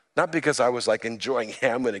 Not because I was like enjoying, hey,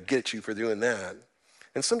 I'm going to get you for doing that.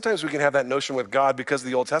 And sometimes we can have that notion with God because of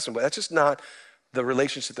the Old Testament, but that's just not the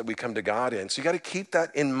relationship that we come to God in. So you got to keep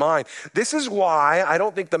that in mind. This is why I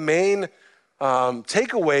don't think the main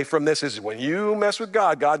takeaway from this is when you mess with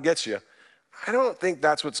God, God gets you. I don't think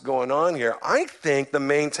that's what's going on here. I think the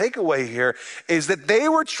main takeaway here is that they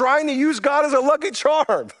were trying to use God as a lucky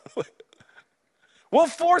charm. We'll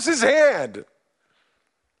force his hand.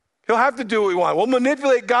 He'll have to do what we want. We'll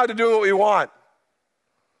manipulate God to do what we want.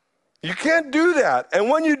 You can't do that. And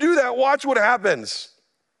when you do that, watch what happens.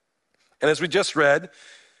 And as we just read,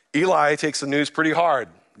 Eli takes the news pretty hard.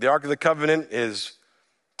 The Ark of the Covenant is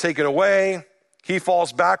taken away. He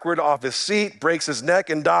falls backward off his seat, breaks his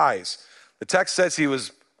neck, and dies. The text says he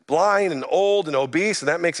was blind and old and obese, and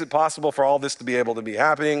that makes it possible for all this to be able to be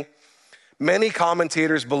happening. Many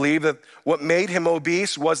commentators believe that what made him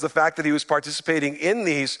obese was the fact that he was participating in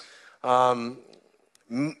these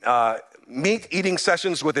meat-eating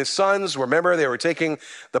sessions with his sons. Remember, they were taking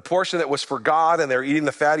the portion that was for God, and they were eating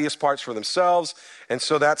the fattiest parts for themselves. And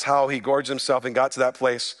so that's how he gorged himself and got to that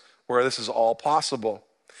place where this is all possible.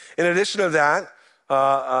 In addition to that,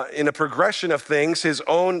 in a progression of things, his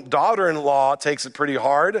own daughter-in-law takes it pretty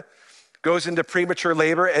hard, goes into premature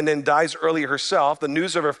labor, and then dies early herself. The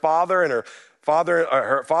news of her father and her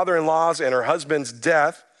father-in-law's and her husband's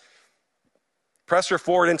death press her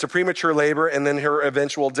forward into premature labor and then her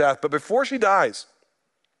eventual death. But before she dies,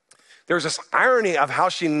 there's this irony of how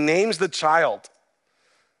she names the child.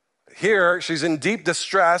 Here, she's in deep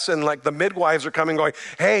distress, and like the midwives are coming going,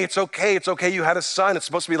 hey, it's okay, you had a son. It's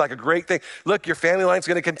supposed to be like a great thing. Look, your family line's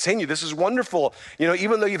going to continue. This is wonderful. You know,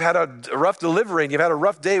 even though you've had a rough delivery and you've had a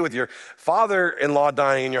rough day with your father-in-law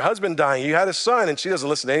dying and your husband dying, you had a son, and she doesn't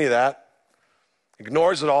listen to any of that.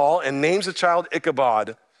 Ignores it all and names the child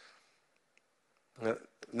Ichabod.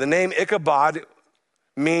 The name Ichabod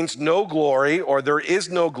means no glory, or there is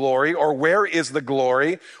no glory, or where is the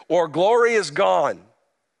glory, or glory is gone.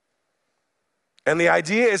 And the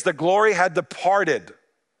idea is the glory had departed,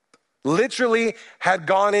 literally had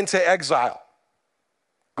gone into exile.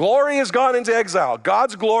 Glory has gone into exile.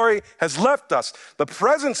 God's glory has left us. The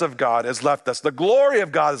presence of God has left us. The glory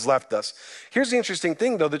of God has left us. Here's the interesting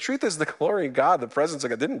thing, though. The truth is the glory of God, the presence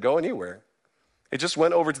of God, didn't go anywhere. It just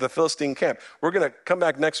went over to the Philistine camp. We're going to come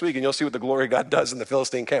back next week, and you'll see what the glory of God does in the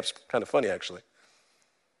Philistine camp. It's kind of funny, actually.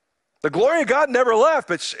 The glory of God never left,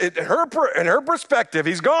 but in her perspective,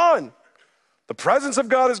 he's gone. The presence of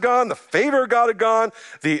God is gone. The favor of God is gone.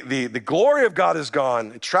 The glory of God is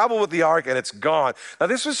gone. It traveled with the ark, and it's gone. Now,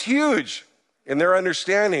 this was huge in their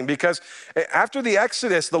understanding, because after the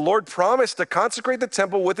Exodus, the Lord promised to consecrate the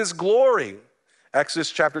temple with his glory.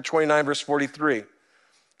 Exodus chapter 29, verse 43.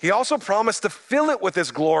 He also promised to fill it with his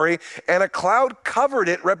glory, and a cloud covered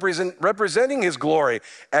it, representing his glory.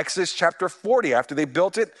 Exodus chapter 40, after they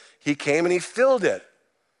built it, he came and he filled it.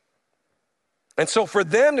 And so for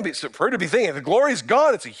her to be thinking, the glory's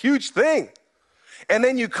gone, it's a huge thing. And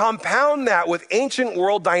then you compound that with ancient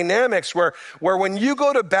world dynamics where when you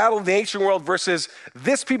go to battle in the ancient world versus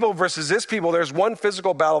this people, there's one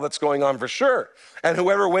physical battle that's going on for sure. And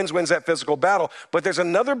whoever wins that physical battle. But there's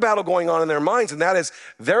another battle going on in their minds, and that is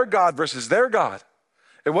their God versus their God.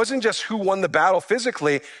 It wasn't just who won the battle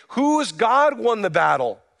physically, whose God won the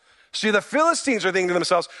battle. See, the Philistines are thinking to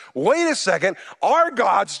themselves, wait a second, our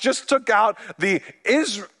gods just took out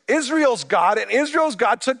Israel's God, and Israel's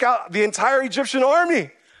God took out the entire Egyptian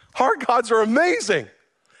army. Our gods are amazing.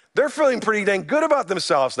 They're feeling pretty dang good about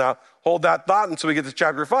themselves now. hold that thought until we get to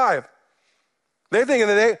chapter 5. They're thinking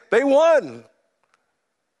that they won.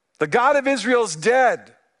 The God of Israel is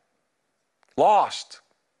dead, lost.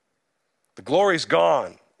 The glory's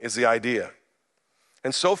gone is the idea.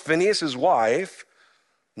 And so Phinehas' wife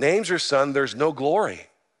names her son, there's no glory.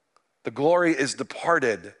 The glory is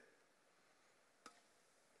departed.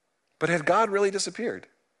 But had God really disappeared?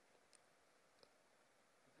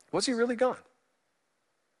 Was he really gone?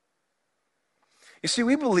 You see,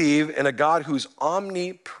 we believe in a God who's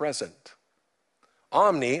omnipresent.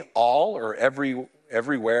 Omni, all or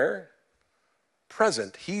everywhere.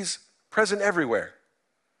 Present. He's present everywhere.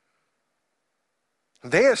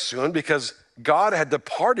 They assumed because God had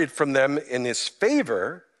departed from them in his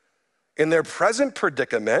favor, in their present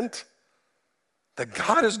predicament, that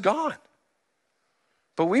God is gone.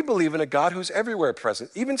 But we believe in a God who's everywhere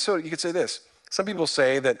present. Even so, you could say this. Some people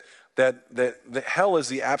say that hell is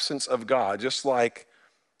the absence of God, just like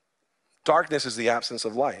darkness is the absence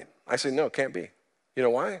of light. I say, no, it can't be. You know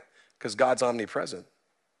why? Because God's omnipresent.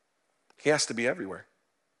 He has to be everywhere.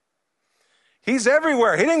 He's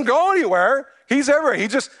everywhere. He didn't go anywhere. He's everywhere.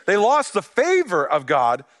 They lost the favor of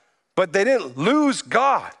God, but they didn't lose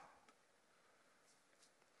God.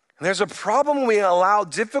 And there's a problem when we allow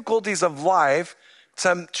difficulties of life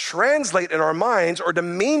to translate in our minds or to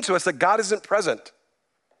mean to us that God isn't present.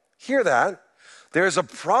 Hear that? There's a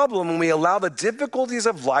problem when we allow the difficulties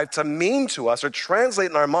of life to mean to us or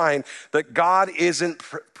translate in our mind that God isn't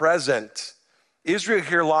present. Israel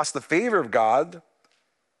here lost the favor of God,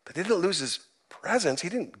 but they didn't lose his presence. He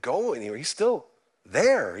didn't go anywhere. He's still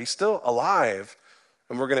there. He's still alive.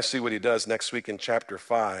 And we're going to see what he does next week in chapter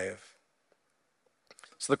 5.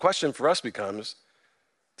 So the question for us becomes,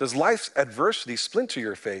 does life's adversity splinter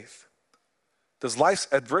your faith? Does life's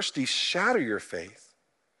adversity shatter your faith?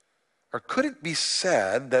 Or could it be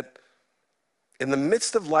said that in the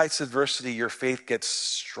midst of life's adversity, your faith gets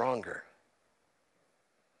stronger?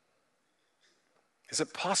 Is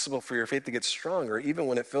it possible for your faith to get stronger even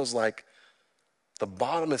when it feels like the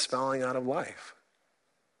bottom is falling out of life?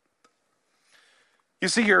 You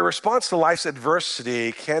see, your response to life's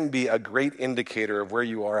adversity can be a great indicator of where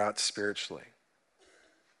you are at spiritually.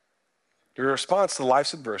 Your response to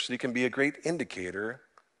life's adversity can be a great indicator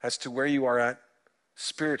as to where you are at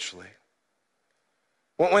spiritually.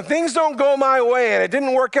 When things don't go my way and it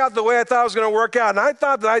didn't work out the way I thought it was going to work out, and I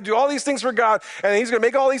thought that I'd do all these things for God and he's going to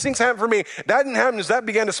make all these things happen for me, that didn't happen, that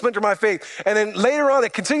began to splinter my faith. And then later on,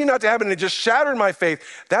 it continued not to happen and it just shattered my faith.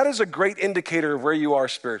 That is a great indicator of where you are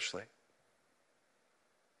spiritually.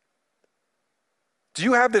 Do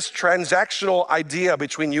you have this transactional idea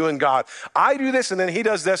between you and God? I do this and then he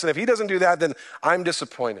does this, and if he doesn't do that, then I'm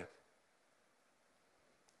disappointed.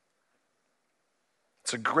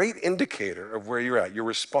 It's a great indicator of where you're at. Your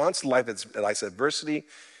response to life's adversity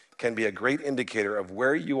can be a great indicator of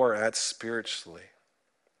where you are at spiritually.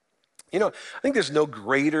 You know, I think there's no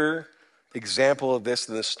greater example of this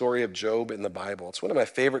than the story of Job in the Bible. It's one of my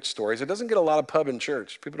favorite stories. It doesn't get a lot of pub in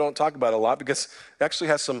church. People don't talk about it a lot because it actually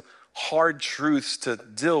has some hard truths to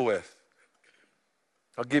deal with.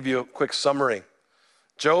 I'll give you a quick summary.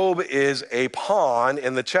 Job is a pawn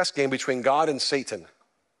in the chess game between God and Satan.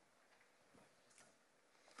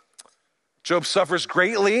 Job suffers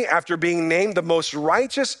greatly after being named the most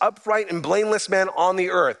righteous, upright, and blameless man on the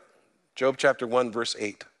earth. Job chapter 1, verse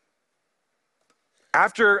 8.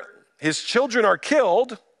 After his children are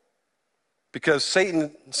killed, because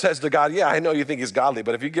Satan says to God, yeah, I know you think he's godly,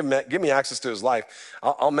 but if you give me access to his life,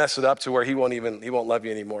 I'll mess it up to where he won't love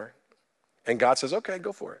you anymore. And God says, okay,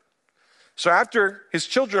 go for it. So after his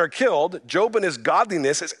children are killed, Job in his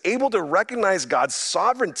godliness is able to recognize God's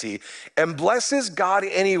sovereignty and blesses God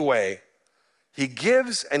anyway. He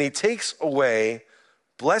gives and he takes away.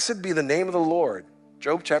 Blessed be the name of the Lord.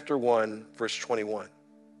 Job chapter 1, verse 21.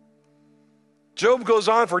 Job goes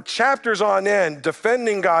on for chapters on end,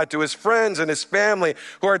 defending God to his friends and his family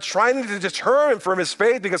who are trying to deter him from his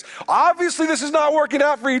faith because obviously this is not working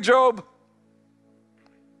out for you, Job.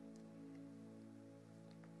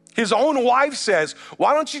 His own wife says,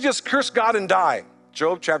 why don't you just curse God and die?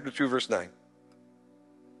 Job chapter 2, verse 9.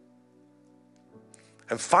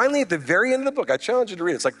 And finally, at the very end of the book, I challenge you to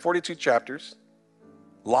read it. It's like 42 chapters.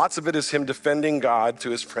 Lots of it is him defending God to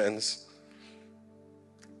his friends.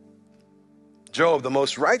 Job, the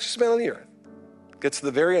most righteous man on the earth, gets to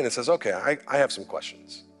the very end and says, okay, I have some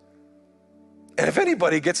questions. And if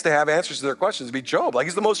anybody gets to have answers to their questions, it'd be Job. Like,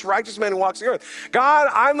 he's the most righteous man who walks the earth. God,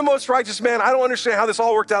 I'm the most righteous man. I don't understand how this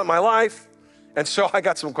all worked out in my life. And so I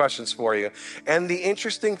got some questions for you. And the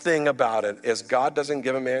interesting thing about it is God doesn't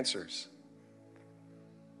give him answers.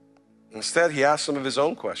 Instead, he asks some of his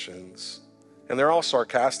own questions. And they're all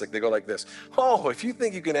sarcastic. They go like this. Oh, if you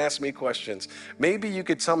think you can ask me questions, maybe you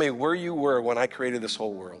could tell me where you were when I created this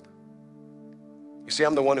whole world. You see,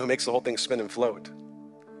 I'm the one who makes the whole thing spin and float.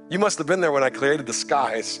 You must have been there when I created the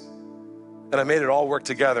skies and I made it all work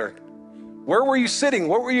together. Where were you sitting?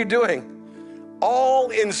 What were you doing? All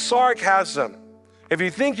in sarcasm. If you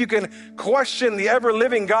think you can question the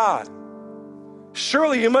ever-living God,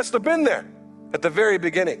 surely you must have been there at the very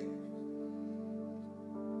beginning.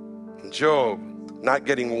 And Job, not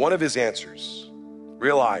getting one of his answers,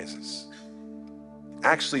 realizes,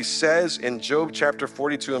 actually says in Job chapter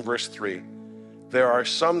 42 and verse 3, there are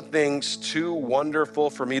some things too wonderful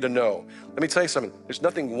for me to know. Let me tell you something. There's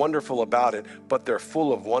nothing wonderful about it, but they're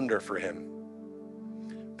full of wonder for him.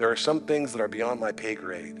 There are some things that are beyond my pay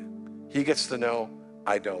grade. He gets to know,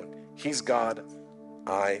 I don't. He's God,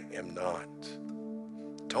 I am not.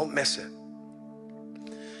 Don't miss it.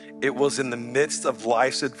 It was in the midst of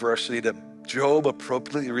life's adversity that Job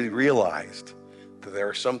appropriately realized that there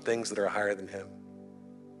are some things that are higher than him.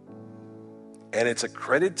 And it's a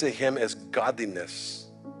credit to him as godliness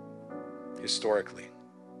historically.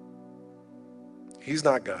 He's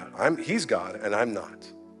not God. He's God and I'm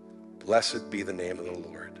not. Blessed be the name of the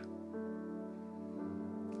Lord.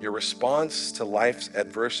 Your response to life's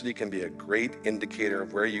adversity can be a great indicator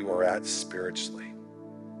of where you are at spiritually.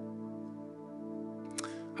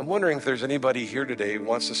 I'm wondering if there's anybody here today who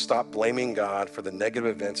wants to stop blaming God for the negative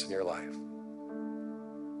events in your life.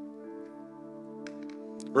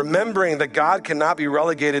 Remembering that God cannot be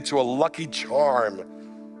relegated to a lucky charm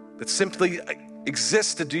that simply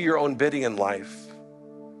exists to do your own bidding in life.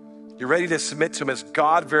 You're ready to submit to him as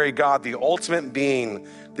God, very God, the ultimate being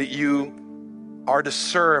that you are to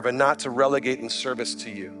serve and not to relegate in service to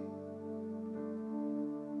you.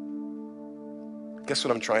 Guess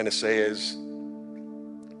what I'm trying to say is,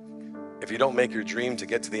 if you don't make your dream to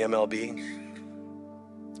get to the MLB,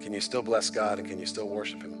 can you still bless God and can you still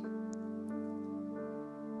worship him?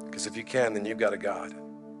 Because if you can, then you've got a God.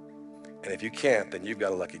 And if you can't, then you've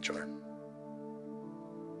got a lucky charm.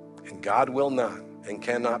 And God will not and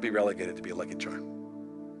cannot be relegated to be a lucky charm.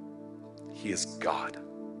 He is God.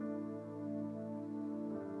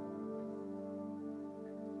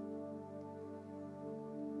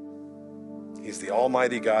 He's the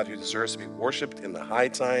Almighty God who deserves to be worshiped in the high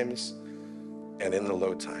times and in the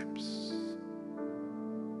low times.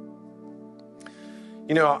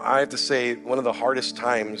 You know, I have to say, one of the hardest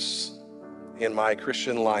times in my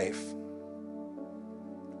Christian life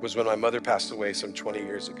was when my mother passed away some 20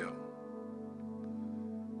 years ago.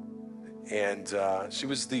 And she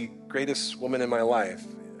was the greatest woman in my life.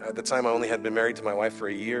 At the time, I only had been married to my wife for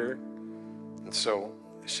a year. And so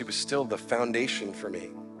she was still the foundation for me.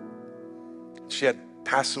 She had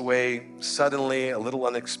passed away suddenly, a little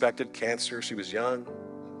unexpected cancer. She was young.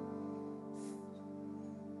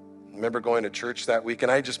 I remember going to church that week, and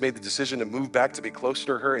I just made the decision to move back to be closer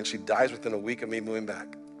to her, and she dies within a week of me moving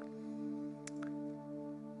back.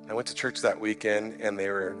 I went to church that weekend, and they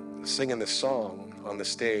were singing this song on the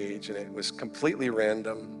stage, and it was completely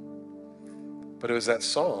random, but it was that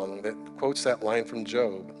song that quotes that line from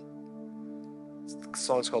Job. The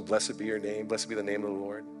song's called Blessed Be Your Name, Blessed Be the Name of the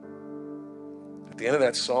Lord. At the end of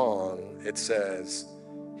that song, it says,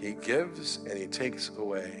 He gives and He takes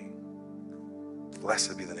away.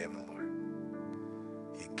 Blessed be the name of the Lord.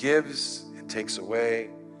 He gives and takes away.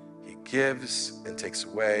 He gives and takes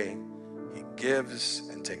away. He gives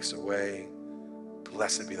and takes away.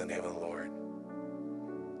 Blessed be the name of the Lord.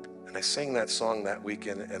 And I sang that song that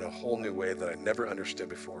weekend in a whole new way that I never understood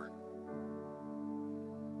before.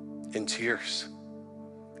 In tears,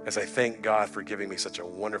 as I thank God for giving me such a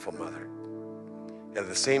wonderful mother. And at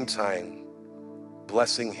the same time,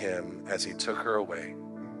 blessing him as he took her away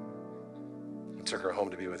and took her home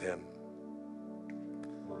to be with him.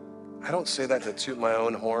 I don't say that to toot my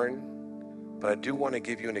own horn, but I do want to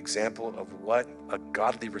give you an example of what a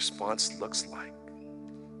godly response looks like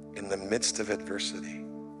in the midst of adversity.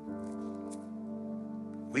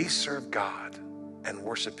 We serve God and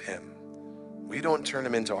worship him. We don't turn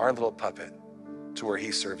him into our little puppet to where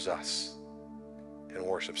he serves us and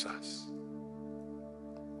worships us.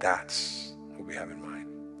 That's what we have in mind.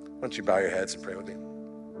 Why don't you bow your heads and pray with me?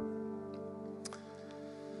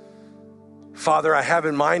 Father, I have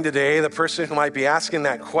in mind today the person who might be asking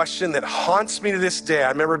that question that haunts me to this day. I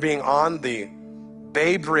remember being on the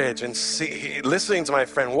Bay Bridge and listening to my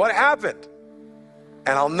friend, what happened?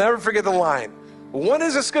 And I'll never forget the line, when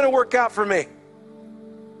is this going to work out for me?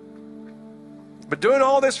 But doing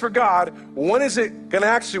all this for God, when is it going to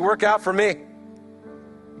actually work out for me?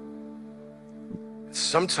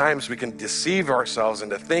 Sometimes we can deceive ourselves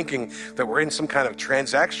into thinking that we're in some kind of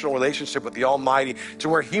transactional relationship with the Almighty to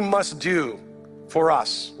where He must do for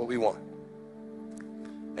us what we want.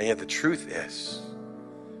 And yet the truth is,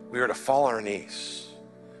 we are to fall on our knees,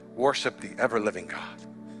 worship the ever-living God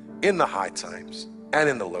in the high times and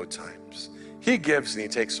in the low times. He gives and He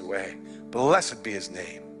takes away. Blessed be His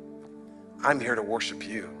name. I'm here to worship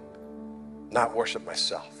you, not worship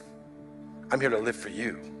myself. I'm here to live for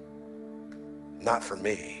you, not for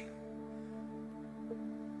me.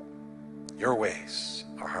 Your ways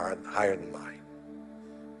are higher than mine.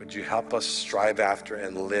 Would you help us strive after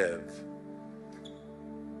and live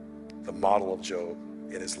the model of Job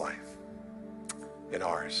in his life, in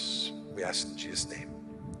ours? We ask in Jesus' name.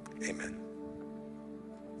 Amen.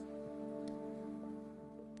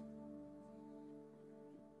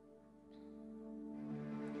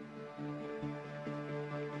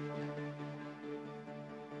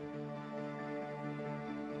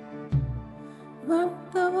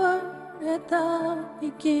 Wrote the word at the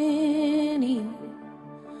beginning,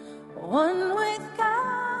 one with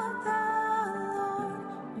God the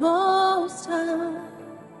Lord Most High.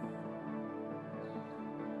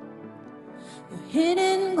 Your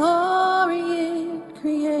hidden glory in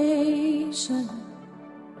creation,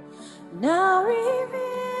 now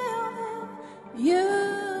revealed in you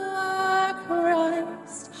are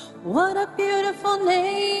Christ. What a beautiful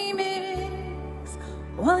name it is.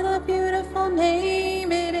 What a beautiful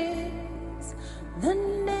name it is. The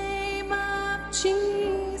name of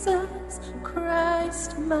Jesus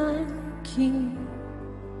Christ, my King.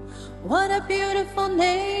 What a beautiful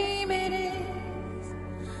name it is.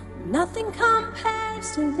 Nothing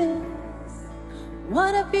compares to this.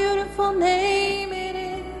 What a beautiful name it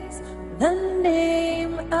is. The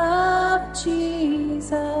name of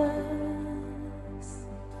Jesus.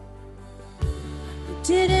 You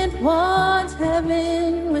didn't want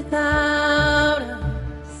heaven without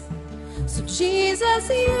us, so Jesus,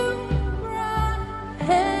 you brought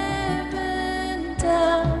heaven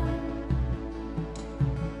down.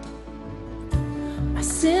 My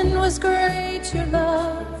sin was great, your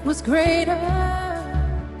love was greater.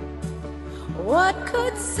 What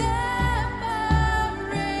could separate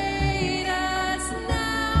us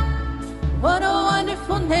now? What a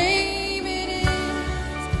wonderful name it is.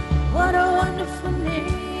 What a wonderful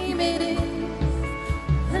name it is.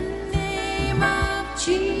 The name of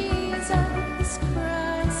Jesus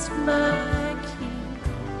Christ, my King.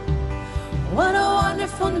 What a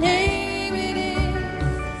wonderful name it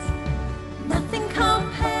is. Nothing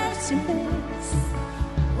compares to this.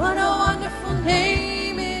 What a wonderful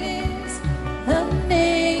name it is. The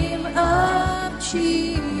name of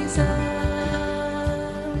Jesus.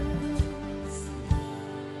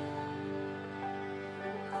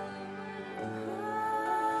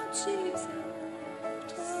 Oh, Jesus.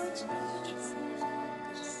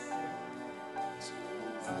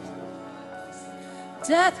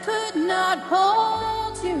 Death could not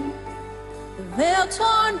hold you, the veil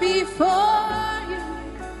torn before you.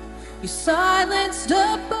 You silenced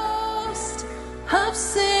the boast of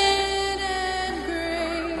sin and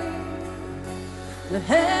grave. The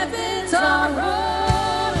heavens are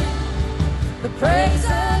rolling the praise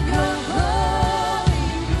of your glory,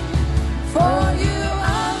 for you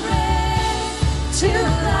are raised to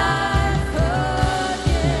life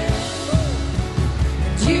again.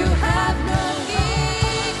 And you have no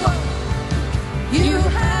equal, you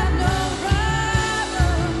have no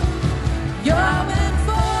rival. You're meant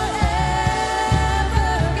forever,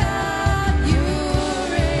 God, you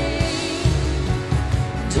reign.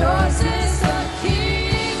 Yours is the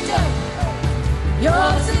kingdom,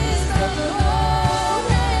 yours is the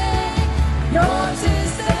glory, yours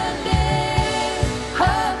is the name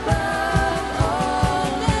above all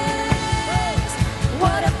names.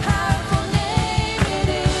 What a powerful name it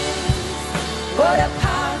is. What a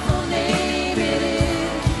powerful name it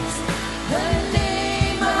is. The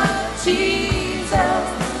name of Jesus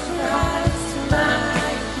Christ,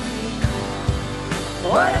 my King.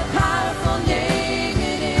 What a powerful name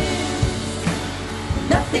it is.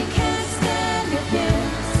 Nothing can stand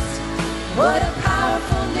against. What a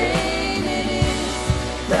powerful name it is.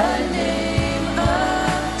 The name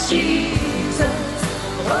of Jesus.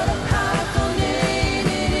 What a powerful name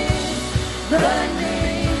it is. The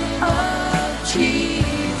name of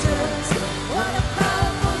Jesus. What a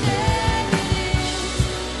powerful name it is.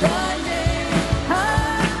 The name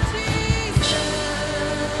of Jesus.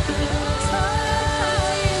 Oh,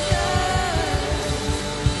 Jesus.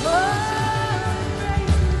 Oh,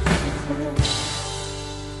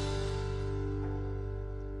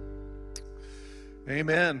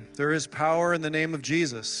 Amen. There is power in the name of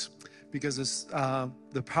Jesus. because it's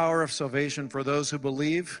the power of salvation for those who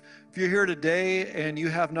believe. If you're here today and you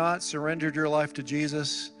have not surrendered your life to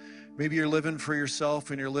Jesus, maybe you're living for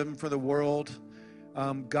yourself and you're living for the world,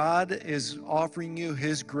 God is offering you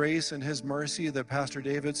his grace and his mercy that Pastor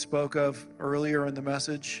David spoke of earlier in the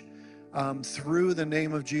message, through the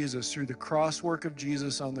name of Jesus, through the cross work of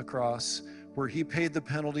Jesus on the cross, where he paid the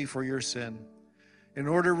penalty for your sin. In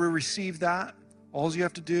order to receive that, all you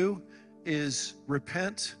have to do is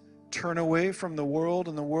repent, turn away from the world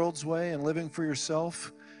and the world's way and living for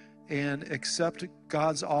yourself, and accept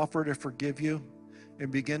God's offer to forgive you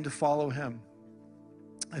and begin to follow him.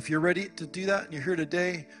 If you're ready to do that and you're here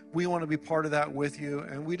today, we want to be part of that with you.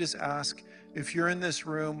 And we just ask, if you're in this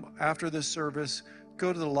room after this service,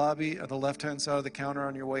 go to the lobby at the left-hand side of the counter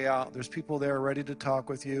on your way out. There's people there ready to talk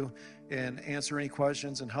with you and answer any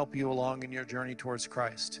questions and help you along in your journey towards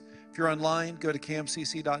Christ. If you're online, go to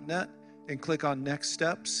camcc.net and click on Next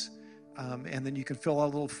Steps. And then you can fill out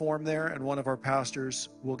a little form there, and one of our pastors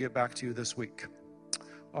will get back to you this week.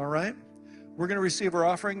 All right? We're going to receive our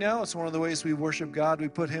offering now. It's one of the ways we worship God. We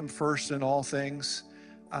put him first in all things.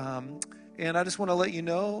 And I just want to let you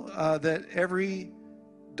know that every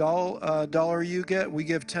dollar you get, we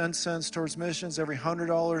give 10 cents towards missions. Every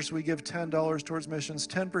 $100, we give $10 towards missions.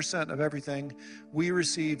 10% of everything we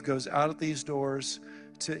receive goes out of these doors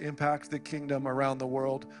to impact the kingdom around the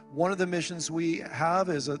world. One of the missions we have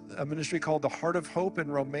is a ministry called the Heart of Hope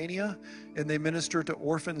in Romania, and they minister to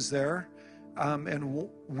orphans there. And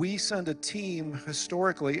we send a team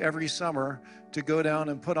historically every summer to go down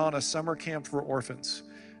and put on a summer camp for orphans.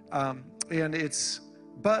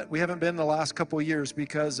 But we haven't been the last couple of years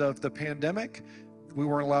because of the pandemic. We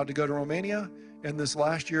weren't allowed to go to Romania. And this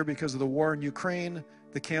last year, because of the war in Ukraine,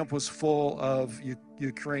 the camp was full of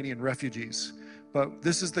Ukrainian refugees. But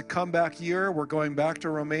this is the comeback year. We're going back to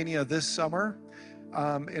Romania this summer.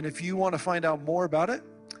 And if you want to find out more about it,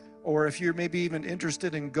 or if you're maybe even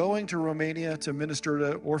interested in going to Romania to minister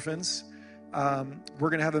to orphans, we're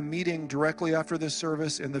going to have a meeting directly after this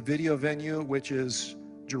service in the video venue, which is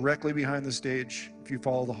directly behind the stage if you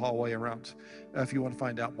follow the hallway around, if you want to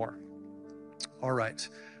find out more. All right.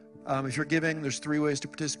 If you're giving, there's 3 ways to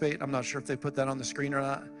participate. I'm not sure if they put that on the screen or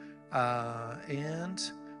not. And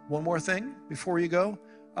one more thing before you go.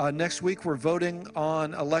 Next week, we're voting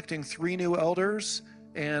on electing 3 new elders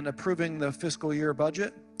and approving the fiscal year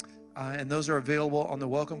budget. And those are available on the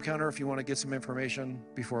welcome counter if you want to get some information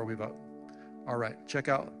before we vote. All right, check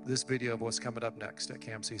out this video of what's coming up next at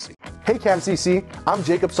CAMCC. Hey CAMCC, I'm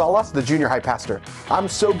Jacob Salas, the junior high pastor. I'm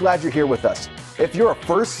so glad you're here with us. If you're a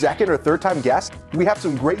first, second, or third time guest, we have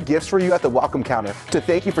some great gifts for you at the welcome counter to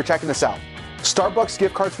thank you for checking us out. Starbucks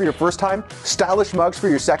gift cards for your first time, stylish mugs for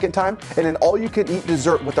your second time, and an all-you-can-eat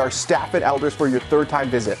dessert with our staff and elders for your third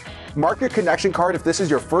time visit. Mark your connection card if this is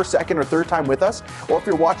your first, second, or third time with us, or if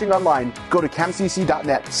you're watching online, go to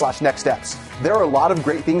camcc.net/nextsteps. There are a lot of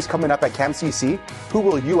great things coming up at CAMCC. Who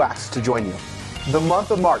will you ask to join you? The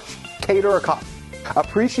month of March, Cater a Cop.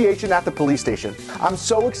 Appreciation at the police station. I'm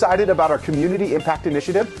so excited about our Community Impact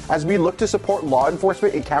Initiative as we look to support law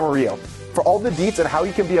enforcement in Camarillo. For all the deets and how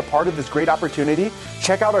you can be a part of this great opportunity,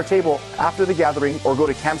 check out our table after the gathering or go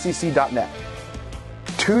to camcc.net.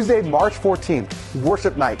 Tuesday, March 14th,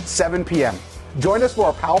 Worship Night, 7 p.m. Join us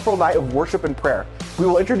for a powerful night of worship and prayer. We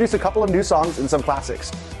will introduce a couple of new songs and some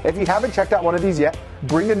classics. If you haven't checked out one of these yet,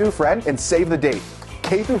 bring a new friend and save the date.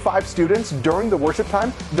 K-5 students, during the worship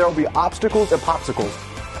time, there will be obstacles and popsicles.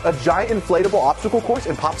 A giant inflatable obstacle course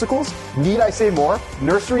and popsicles? Need I say more?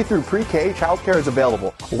 Nursery through pre-K childcare is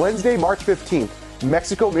available. Wednesday, March 15th,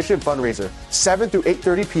 Mexico Mission Fundraiser, 7 through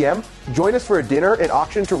 8:30 p.m. Join us for a dinner and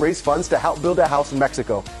auction to raise funds to help build a house in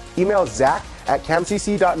Mexico. Email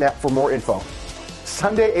zach@camcc.net for more info.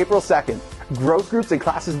 Sunday, April 2nd, growth groups and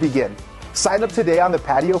classes begin. Sign up today on the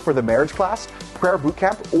patio for the marriage class, prayer boot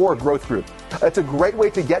camp, or growth group. It's a great way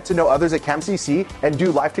to get to know others at CAMCC and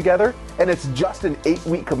do life together, and it's just an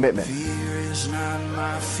 8-week commitment. Fear is not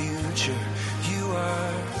my future, you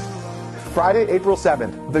are. Friday, April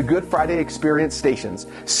 7th, the Good Friday Experience stations,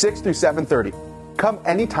 6 through 7:30. Come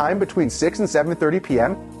anytime between 6 and 7:30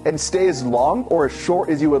 p.m. and stay as long or as short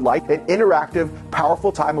as you would like. An interactive,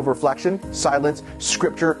 powerful time of reflection, silence,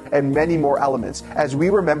 scripture, and many more elements as we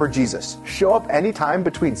remember Jesus. Show up anytime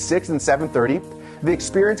between 6 and 7:30. The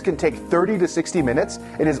experience can take 30 to 60 minutes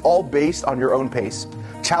and is all based on your own pace.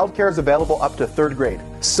 Childcare is available up to 3rd grade.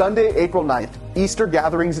 Sunday, April 9th, Easter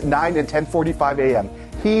gatherings 9 and 10:45 a.m.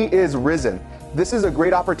 He is risen. This is a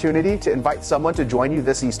great opportunity to invite someone to join you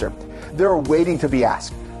this Easter. They're waiting to be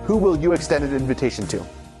asked. Who will you extend an invitation to?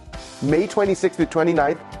 May 26th through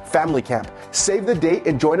 29th, Family Camp, Save the date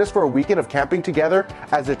and join us for a weekend of camping together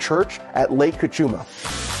as a church at Lake Kachuma.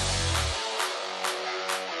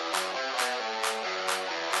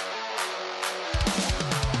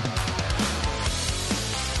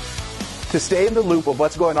 To stay in the loop of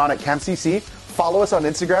what's going on at Camp CC, follow us on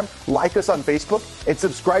Instagram, like us on Facebook, and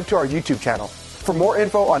subscribe to our YouTube channel. For more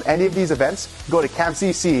info on any of these events, go to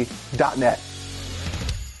campcc.net.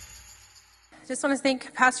 Just want to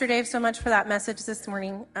thank Pastor Dave so much for that message this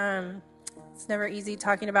morning. It's never easy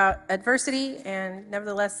talking about adversity, and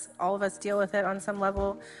nevertheless, all of us deal with it on some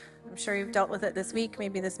level. I'm sure you've dealt with it this week,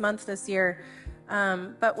 maybe this month, this year.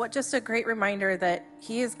 But what just a great reminder that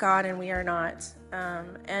He is God and we are not.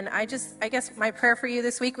 And I guess my prayer for you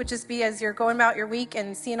this week would just be, as you're going about your week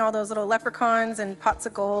and seeing all those little leprechauns and pots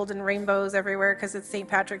of gold and rainbows everywhere because it's St.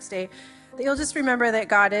 Patrick's Day, that you'll just remember that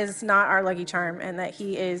God is not our lucky charm and that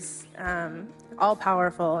He is all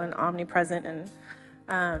powerful and omnipresent and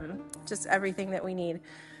just everything that we need.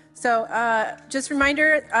 So just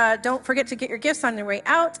reminder, don't forget to get your gifts on your way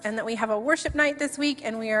out, and that we have a worship night this week,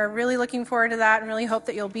 and we are really looking forward to that and really hope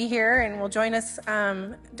that you'll be here and will join us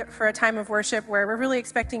for a time of worship where we're really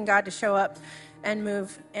expecting God to show up and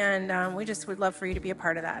move, and we just would love for you to be a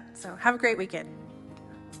part of that. So have a great weekend.